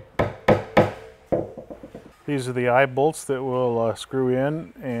 These are the eye bolts that we'll screw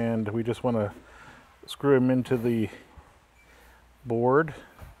in, and we just want to screw them into the board.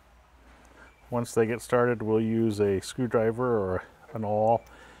 Once they get started, we'll use a screwdriver or an awl,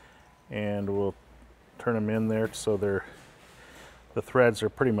 and we'll turn them in there so the threads are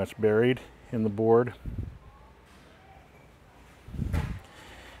pretty much buried in the board.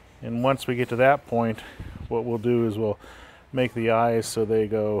 And once we get to that point, what we'll do is we'll make the eyes so they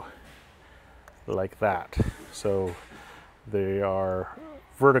go like that. So they are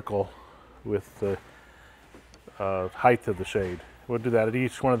vertical with the height of the shade. We'll do that at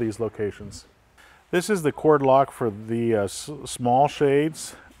each one of these locations. This is the cord lock for the small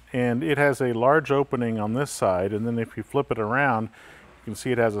shades, and it has a large opening on this side, and then if you flip it around, you can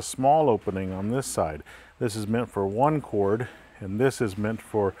see it has a small opening on this side. This is meant for one cord, and this is meant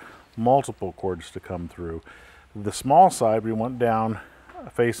for multiple cords to come through. The small side we want down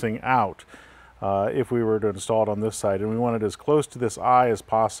facing out if we were to install it on this side, and we want it as close to this eye as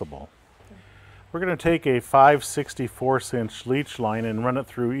possible. We're going to take a 5/64" leech line and run it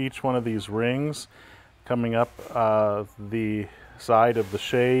through each one of these rings coming up the side of the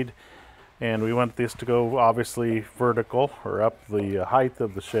shade, and we want this to go obviously vertical or up the height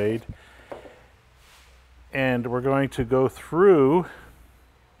of the shade. And we're going to go through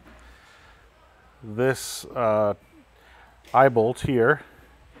this eye bolt here,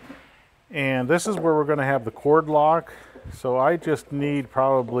 And this is where we're going to have the cord lock. So I just need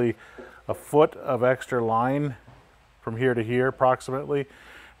probably a foot of extra line from here to here approximately.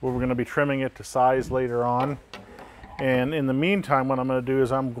 We're going to be trimming it to size later on. And in the meantime, what I'm going to do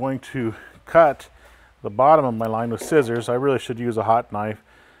is I'm going to cut the bottom of my line with scissors. I really should use a hot knife.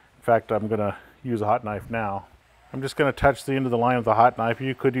 In fact, I'm going to use a hot knife now. I'm just going to touch the end of the line with a hot knife.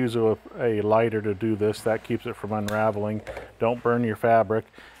 You could use a lighter to do this. That keeps it from unraveling. Don't burn your fabric.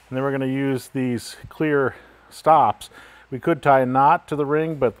 And then we're going to use these clear stops. We could tie a knot to the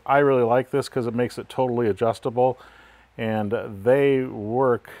ring, but I really like this because it makes it totally adjustable. And they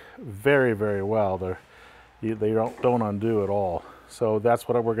work very, very well. They don't undo at all. So that's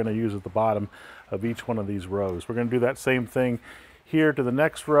what we're going to use at the bottom of each one of these rows. We're going to do that same thing here to the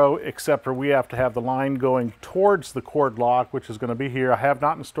next row, except for we have to have the line going towards the cord lock, which is going to be here. I have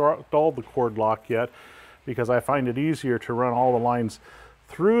not installed the cord lock yet because I find it easier to run all the lines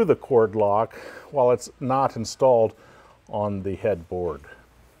through the cord lock while it's not installed on the headboard.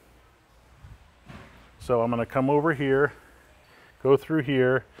 So I'm going to come over here, go through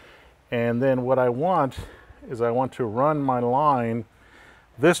here, and then what I want is I want to run my line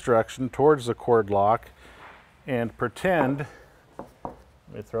this direction towards the cord lock and pretend, let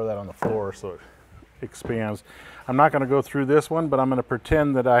me throw that on the floor so it expands. I'm not going to go through this one, but I'm going to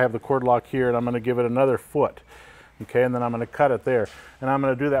pretend that I have the cord lock here and I'm going to give it another foot. Okay, and then I'm going to cut it there. And I'm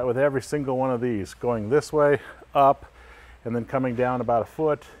going to do that with every single one of these, going this way, up, and then coming down about a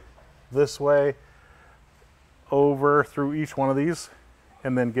foot, this way, over through each one of these,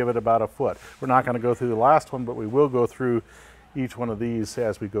 and then give it about a foot. We're not going to go through the last one, but we will go through each one of these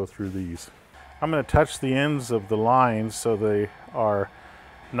as we go through these. I'm going to touch the ends of the lines so they are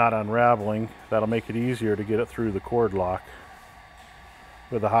not unraveling. That'll make it easier to get it through the cord lock.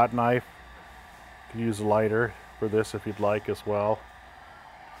 With a hot knife, you can use a lighter for this if you'd like as well.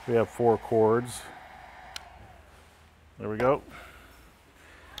 We have 4 cords. There we go.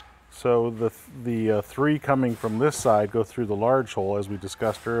 So the 3 coming from this side go through the large hole as we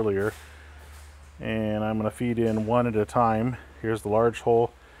discussed earlier. And I'm going to feed in one at a time. Here's the large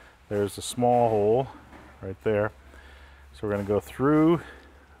hole. There's the small hole right there. So we're going to go through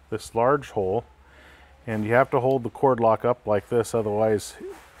this large hole. And you have to hold the cord lock up like this, otherwise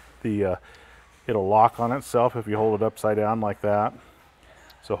it'll lock on itself if you hold it upside down like that.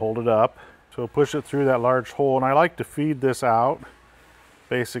 So hold it up. So push it through that large hole, and I like to feed this out,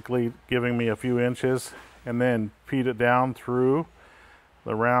 basically giving me a few inches, and then feed it down through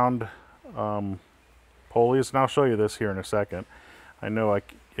the round pulleys. And I'll show you this here in a second. I know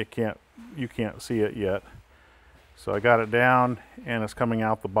you can't see it yet. So I got it down and it's coming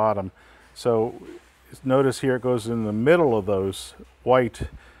out the bottom. So notice here it goes in the middle of those white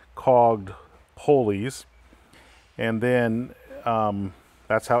cogged pulleys, and then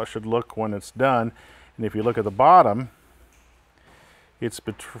that's how it should look when it's done. And if you look at the bottom, it's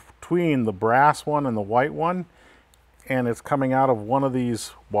between the brass one and the white one, and it's coming out of one of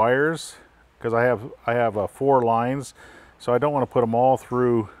these wires because I have 4 lines, so I don't want to put them all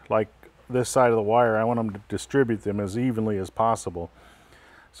through like this side of the wire. I want them to distribute them as evenly as possible.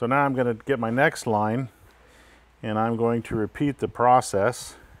 So now I'm going to get my next line, and I'm going to repeat the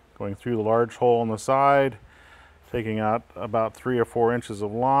process, going through the large hole on the side, taking out about 3 or 4 inches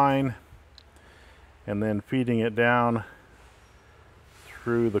of line, and then feeding it down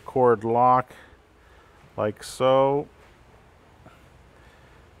through the cord lock like so.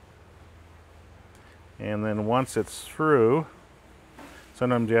 And then once it's through,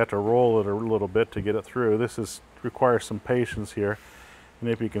 sometimes you have to roll it a little bit to get it through. This requires some patience here. And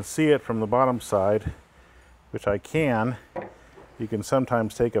if you can see it from the bottom side, which I can, you can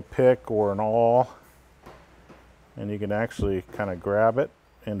sometimes take a pick or an awl and you can actually kind of grab it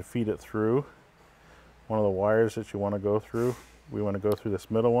and feed it through one of the wires that you want to go through. We want to go through this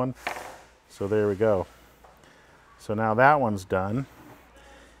middle one. So there we go. So now that one's done.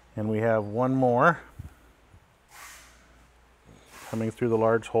 And we have one more coming through the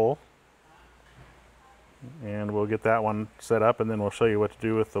large hole. And we'll get that one set up, and then we'll show you what to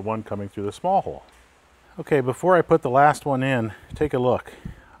do with the one coming through the small hole. Okay, before I put the last one in, take a look.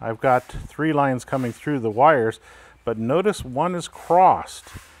 I've got 3 lines coming through the wires, but notice one is crossed.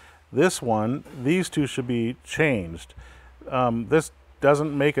 This one, these 2 should be changed. This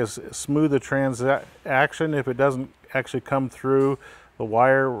doesn't make as smooth a transaction if it doesn't actually come through the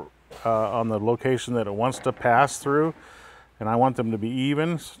wire on the location that it wants to pass through. And I want them to be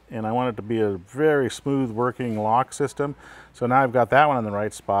even, and I want it to be a very smooth working lock system. So now I've got that one in the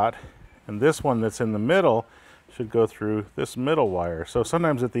right spot, and this one that's in the middle should go through this middle wire. So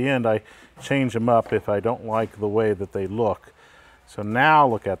sometimes at the end I change them up if I don't like the way that they look. So now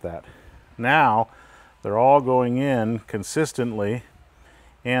look at that. Now they're all going in consistently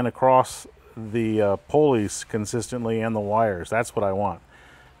and across the pulleys consistently and the wires. That's what I want.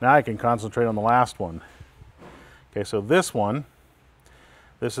 Now I can concentrate on the last one. Okay, so this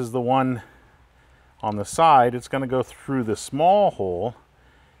is the one on the side. It's going to go through the small hole,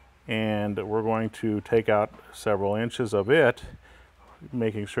 and we're going to take out several inches of it,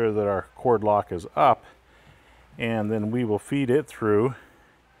 making sure that our cord lock is up, and then we will feed it through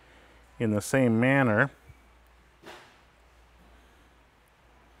in the same manner.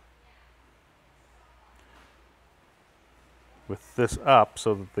 With this up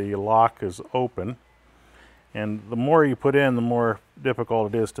so that the lock is open. And the more you put in, the more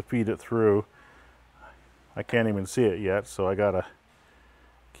difficult it is to feed it through. I can't even see it yet, so I gotta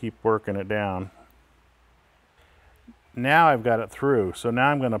keep working it down. Now I've got it through, so now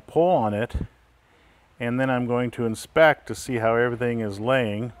I'm going to pull on it, and then I'm going to inspect to see how everything is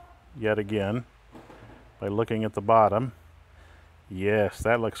laying yet again by looking at the bottom. Yes,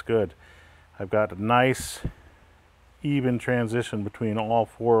 that looks good. I've got a nice even transition between all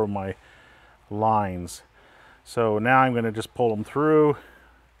four of my lines. So now I'm going to just pull them through,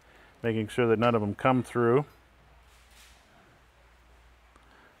 making sure that none of them come through.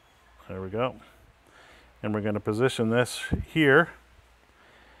 There we go. And we're going to position this here,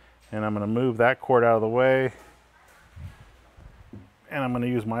 and I'm going to move that cord out of the way, and I'm going to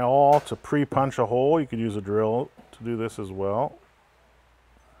use my awl to pre-punch a hole. You could use a drill to do this as well.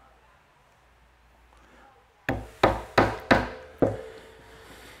 And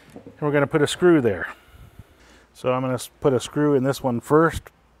we're going to put a screw there. So I'm going to put a screw in this one first,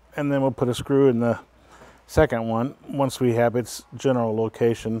 and then we'll put a screw in the second one once we have its general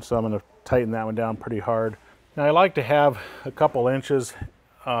location. So I'm going to tighten that one down pretty hard. Now I like to have a couple inches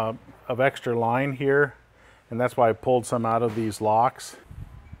of extra line here, and that's why I pulled some out of these locks.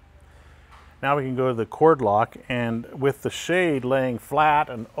 Now we can go to the cord lock, and with the shade laying flat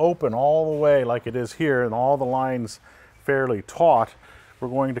and open all the way like it is here, and all the lines fairly taut, we're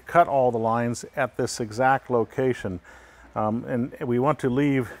going to cut all the lines at this exact location. And we want to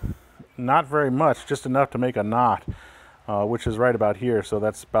leave not very much, just enough to make a knot, which is right about here. So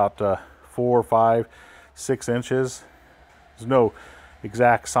that's about 4, 5, 6 inches. There's no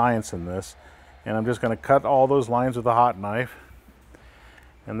exact science in this. And I'm just going to cut all those lines with a hot knife.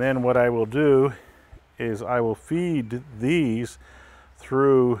 And then what I will do is I will feed these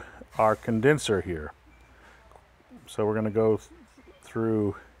through our condenser here. So we're going to go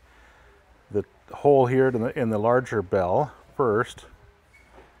through the hole here in the larger bell first.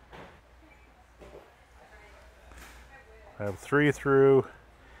 I have 3 through,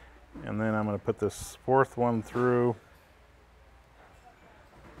 and then I'm going to put this 4th one through.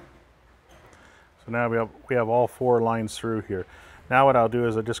 So now we have all 4 lines through here. Now what I'll do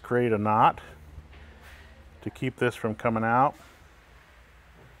is I'll just create a knot to keep this from coming out.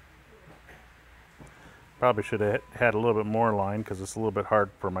 Probably should have had a little bit more line because it's a little bit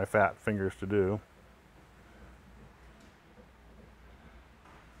hard for my fat fingers to do.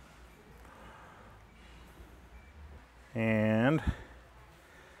 And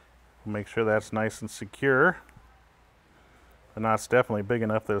we'll make sure that's nice and secure. The knot's definitely big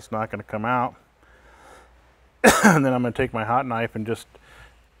enough that it's not going to come out. And then I'm going to take my hot knife and just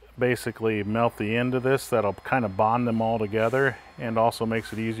basically melt the end of this. That'll kind of bond them all together, and also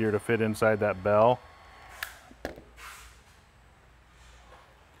makes it easier to fit inside that bell.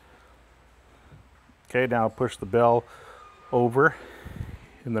 Okay, now push the bell over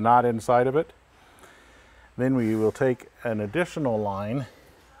in the knot inside of it. Then we will take an additional line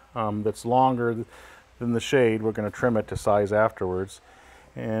that's longer than the shade. We're going to trim it to size afterwards.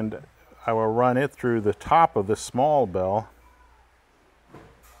 And I will run it through the top of this small bell.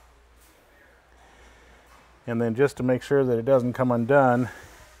 And then just to make sure that it doesn't come undone,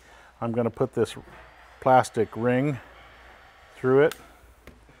 I'm going to put this plastic ring through it.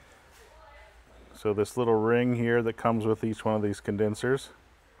 So this little ring here that comes with each one of these condensers.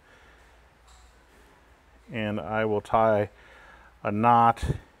 And I will tie a knot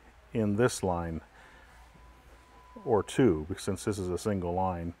in this line, or 2, since this is a single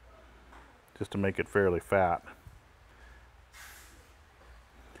line, just to make it fairly fat.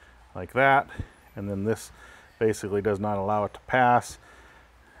 Like that. And then this basically does not allow it to pass.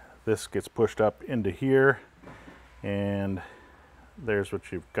 This gets pushed up into here, and there's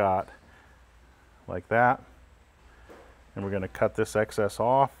what you've got. Like that. And we're going to cut this excess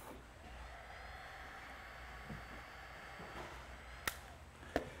off.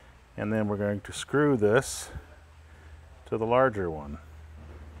 And then we're going to screw this to the larger one.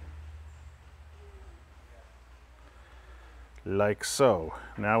 like so.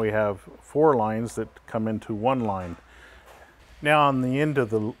 Now we have 4 lines that come into 1 line. Now on the end of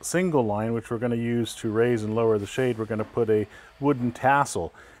the single line, which we're going to use to raise and lower the shade, we're going to put a wooden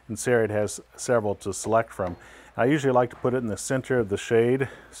tassel, and Sailrite has several to select from. I usually like to put it in the center of the shade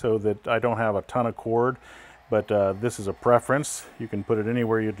so that I don't have a ton of cord, but this is a preference. You can put it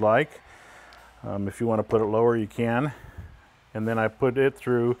anywhere you'd like. If you want to put it lower, you can. And then I put it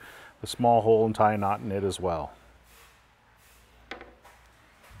through the small hole and tie a knot in it as well.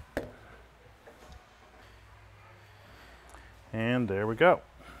 And there we go.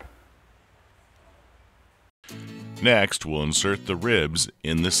 Next, we'll insert the ribs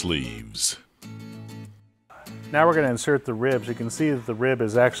in the sleeves. Now we're going to insert the ribs. You can see that the rib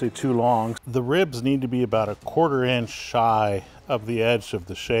is actually too long. The ribs need to be about a 1/4 inch shy of the edge of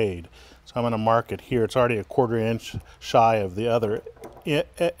the shade. So I'm going to mark it here. It's already a 1/4 inch shy of the other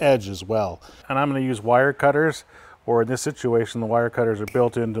edge as well. And I'm going to use wire cutters, or in this situation the wire cutters are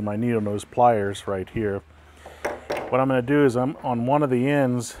built into my needle nose pliers right here. What I'm going to do is I'm on one of the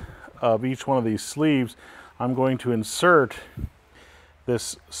ends of each one of these sleeves, I'm going to insert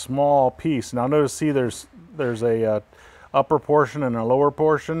this small piece. Now notice, see there's a upper portion and a lower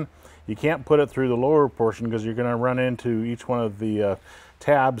portion. You can't put it through the lower portion because you're going to run into each one of the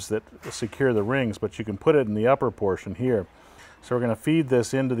tabs that secure the rings, but you can put it in the upper portion here. So we're going to feed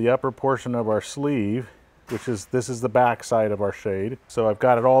this into the upper portion of our sleeve, which is, this is the back side of our shade. So I've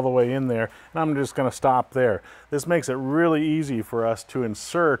got it all the way in there, and I'm just going to stop there. This makes it really easy for us to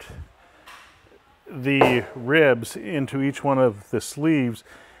insert the ribs into each one of the sleeves,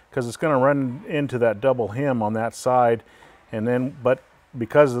 because it's going to run into that double hem on that side, and then, but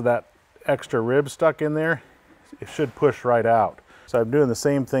because of that extra rib stuck in there, it should push right out. So I'm doing the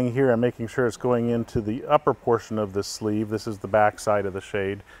same thing here. I'm making sure it's going into the upper portion of the sleeve. This is the back side of the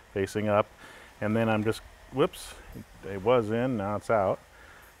shade facing up, and then I'm just, whoops, it was in, now it's out.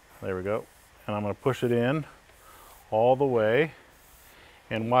 There we go. And I'm going to push it in all the way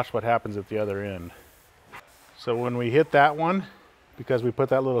and watch what happens at the other end. So when we hit that one, because we put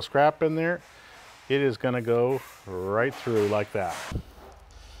that little scrap in there, it is going to go right through like that.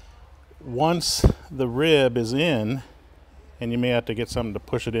 Once the rib is in, and you may have to get something to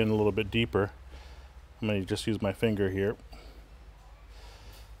push it in a little bit deeper, I'm going to just use my finger here.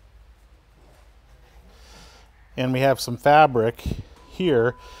 And we have some fabric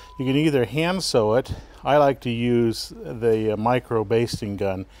here. You can either hand sew it. I like to use the micro basting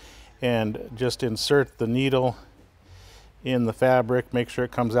gun and just insert the needle in the fabric, make sure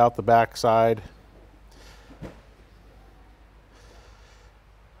it comes out the back side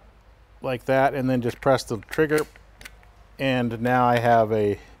like that, and then just press the trigger, and now I have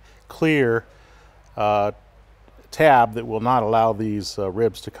a clear tab that will not allow these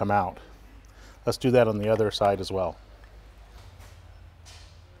ribs to come out. Let's do that on the other side as well.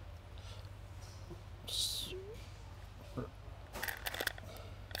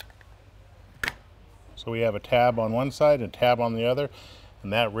 So we have a tab on one side and a tab on the other,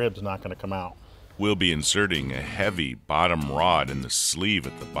 and that rib's not going to come out. We'll be inserting a heavy bottom rod in the sleeve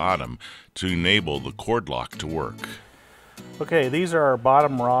at the bottom to enable the cord lock to work. Okay, these are our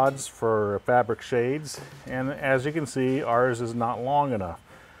bottom rods for fabric shades, and as you can see, ours is not long enough.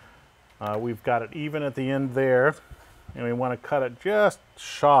 We've got it even at the end there, and we want to cut it just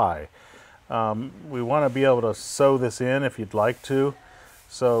shy. We want to be able to sew this in if you'd like to,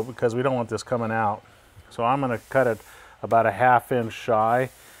 so because we don't want this coming out. So I'm going to cut it about a 1/2 inch shy,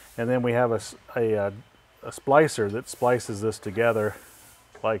 and then we have a splicer that splices this together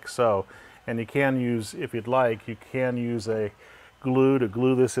like so. And you can use, if you'd like, you can use a glue to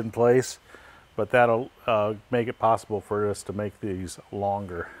glue this in place, but that'll make it possible for us to make these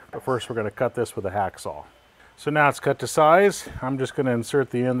longer. But first we're going to cut this with a hacksaw. So now it's cut to size. I'm just going to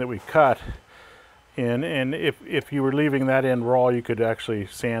insert the end that we cut in, and if you were leaving that end raw, you could actually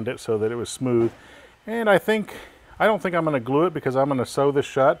sand it so that it was smooth. And I don't think I'm going to glue it because I'm going to sew this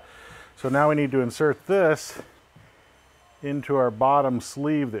shut. So now we need to insert this into our bottom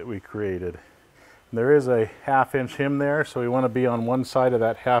sleeve that we created. And there is a 1/2 inch hem there, so we want to be on one side of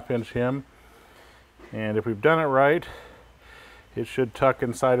that 1/2 inch hem. And if we've done it right, it should tuck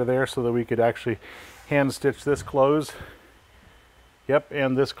inside of there so that we could actually hand stitch this closed. Yep,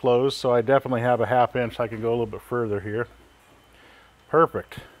 and this closed, so I definitely have a 1/2 inch. I can go a little bit further here.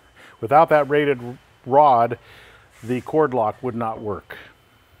 Perfect. Without that rated rod, the cord lock would not work.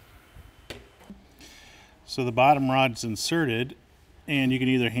 So the bottom rod's inserted, and you can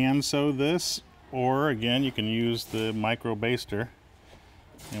either hand sew this, or again you can use the micro baster,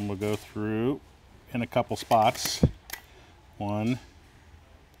 and we'll go through in a couple spots. 1,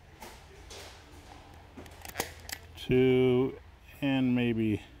 2, and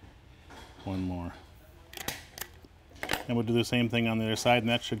maybe one more. And we'll do the same thing on the other side, and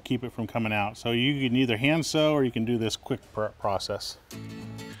that should keep it from coming out. So you can either hand sew or you can do this quick process.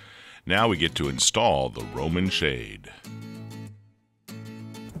 Now we get to install the Roman shade.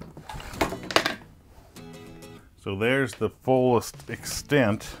 So there's the fullest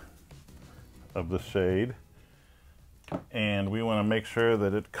extent of the shade, and we want to make sure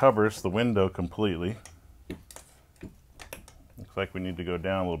that it covers the window completely. Looks like we need to go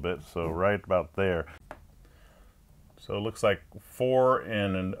down a little bit, so right about there. So it looks like 4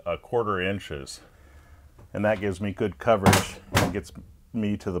 1/4 inches, and that gives me good coverage and gets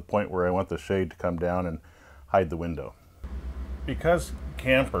me to the point where I want the shade to come down and hide the window. Because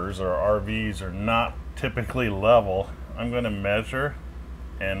campers or RVs are not typically level, I'm going to measure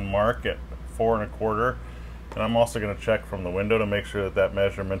and mark at 4 1/4, and I'm also going to check from the window to make sure that that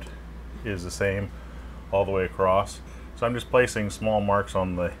measurement is the same all the way across. So I'm just placing small marks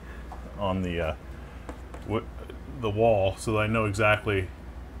on the wall so that I know exactly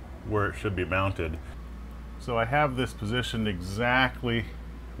where it should be mounted. So I have this positioned exactly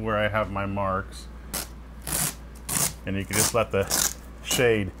where I have my marks, and you can just let the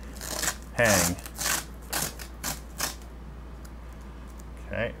shade hang.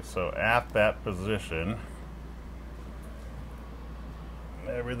 Okay, so at that position,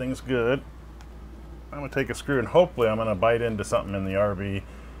 everything's good. I'm going to take a screw and hopefully I'm going to bite into something in the RV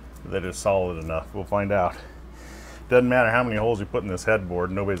that is solid enough. We'll find out. Doesn't matter how many holes you put in this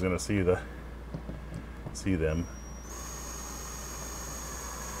headboard, nobody's going to see them.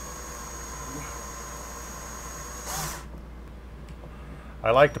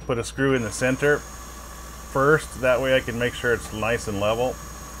 I like to put a screw in the center first, that way I can make sure it's nice and level.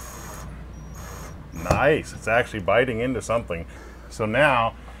 Nice, it's actually biting into something. So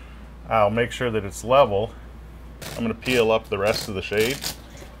now I'll make sure that it's level. I'm going to peel up the rest of the shade.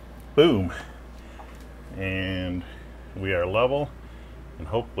 Boom. And we are level, and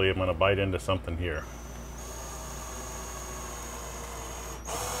hopefully I'm going to bite into something here.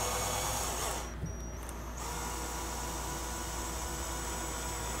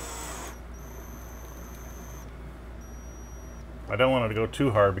 I don't want it to go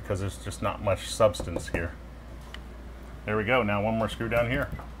too hard because there's just not much substance here. There we go. Now one more screw down here.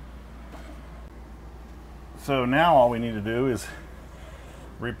 So now all we need to do is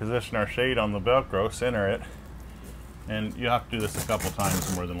reposition our shade on the Velcro, center it, and you have to do this a couple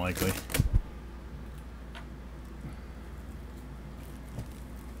times more than likely.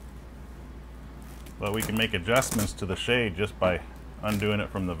 But we can make adjustments to the shade just by undoing it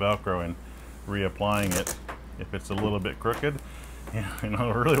from the Velcro and reapplying it. If it's a little bit crooked, it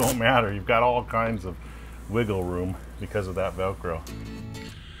really won't matter. You've got all kinds of wiggle room because of that Velcro.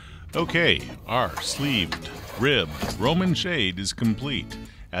 Okay, our sleeved, ribbed Roman shade is complete.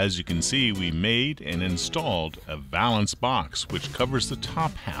 As you can see, we made and installed a valance box which covers the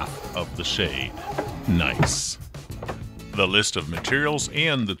top half of the shade. Nice. The list of materials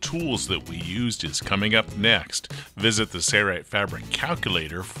and the tools that we used is coming up next. Visit the Sailrite Fabric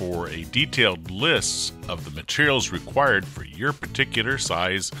Calculator for a detailed list of the materials required for your particular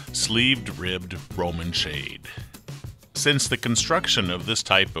size sleeved ribbed Roman shade. Since the construction of this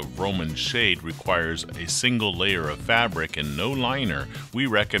type of Roman shade requires a single layer of fabric and no liner, we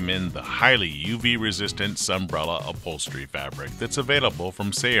recommend the highly UV resistant Sunbrella upholstery fabric that's available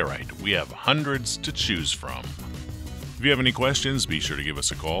from Sailrite. We have hundreds to choose from. If you have any questions, be sure to give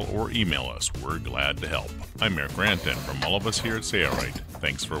us a call or email us. We're glad to help. I'm Eric Ranton from all of us here at Sailrite.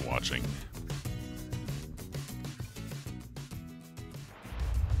 Thanks for watching.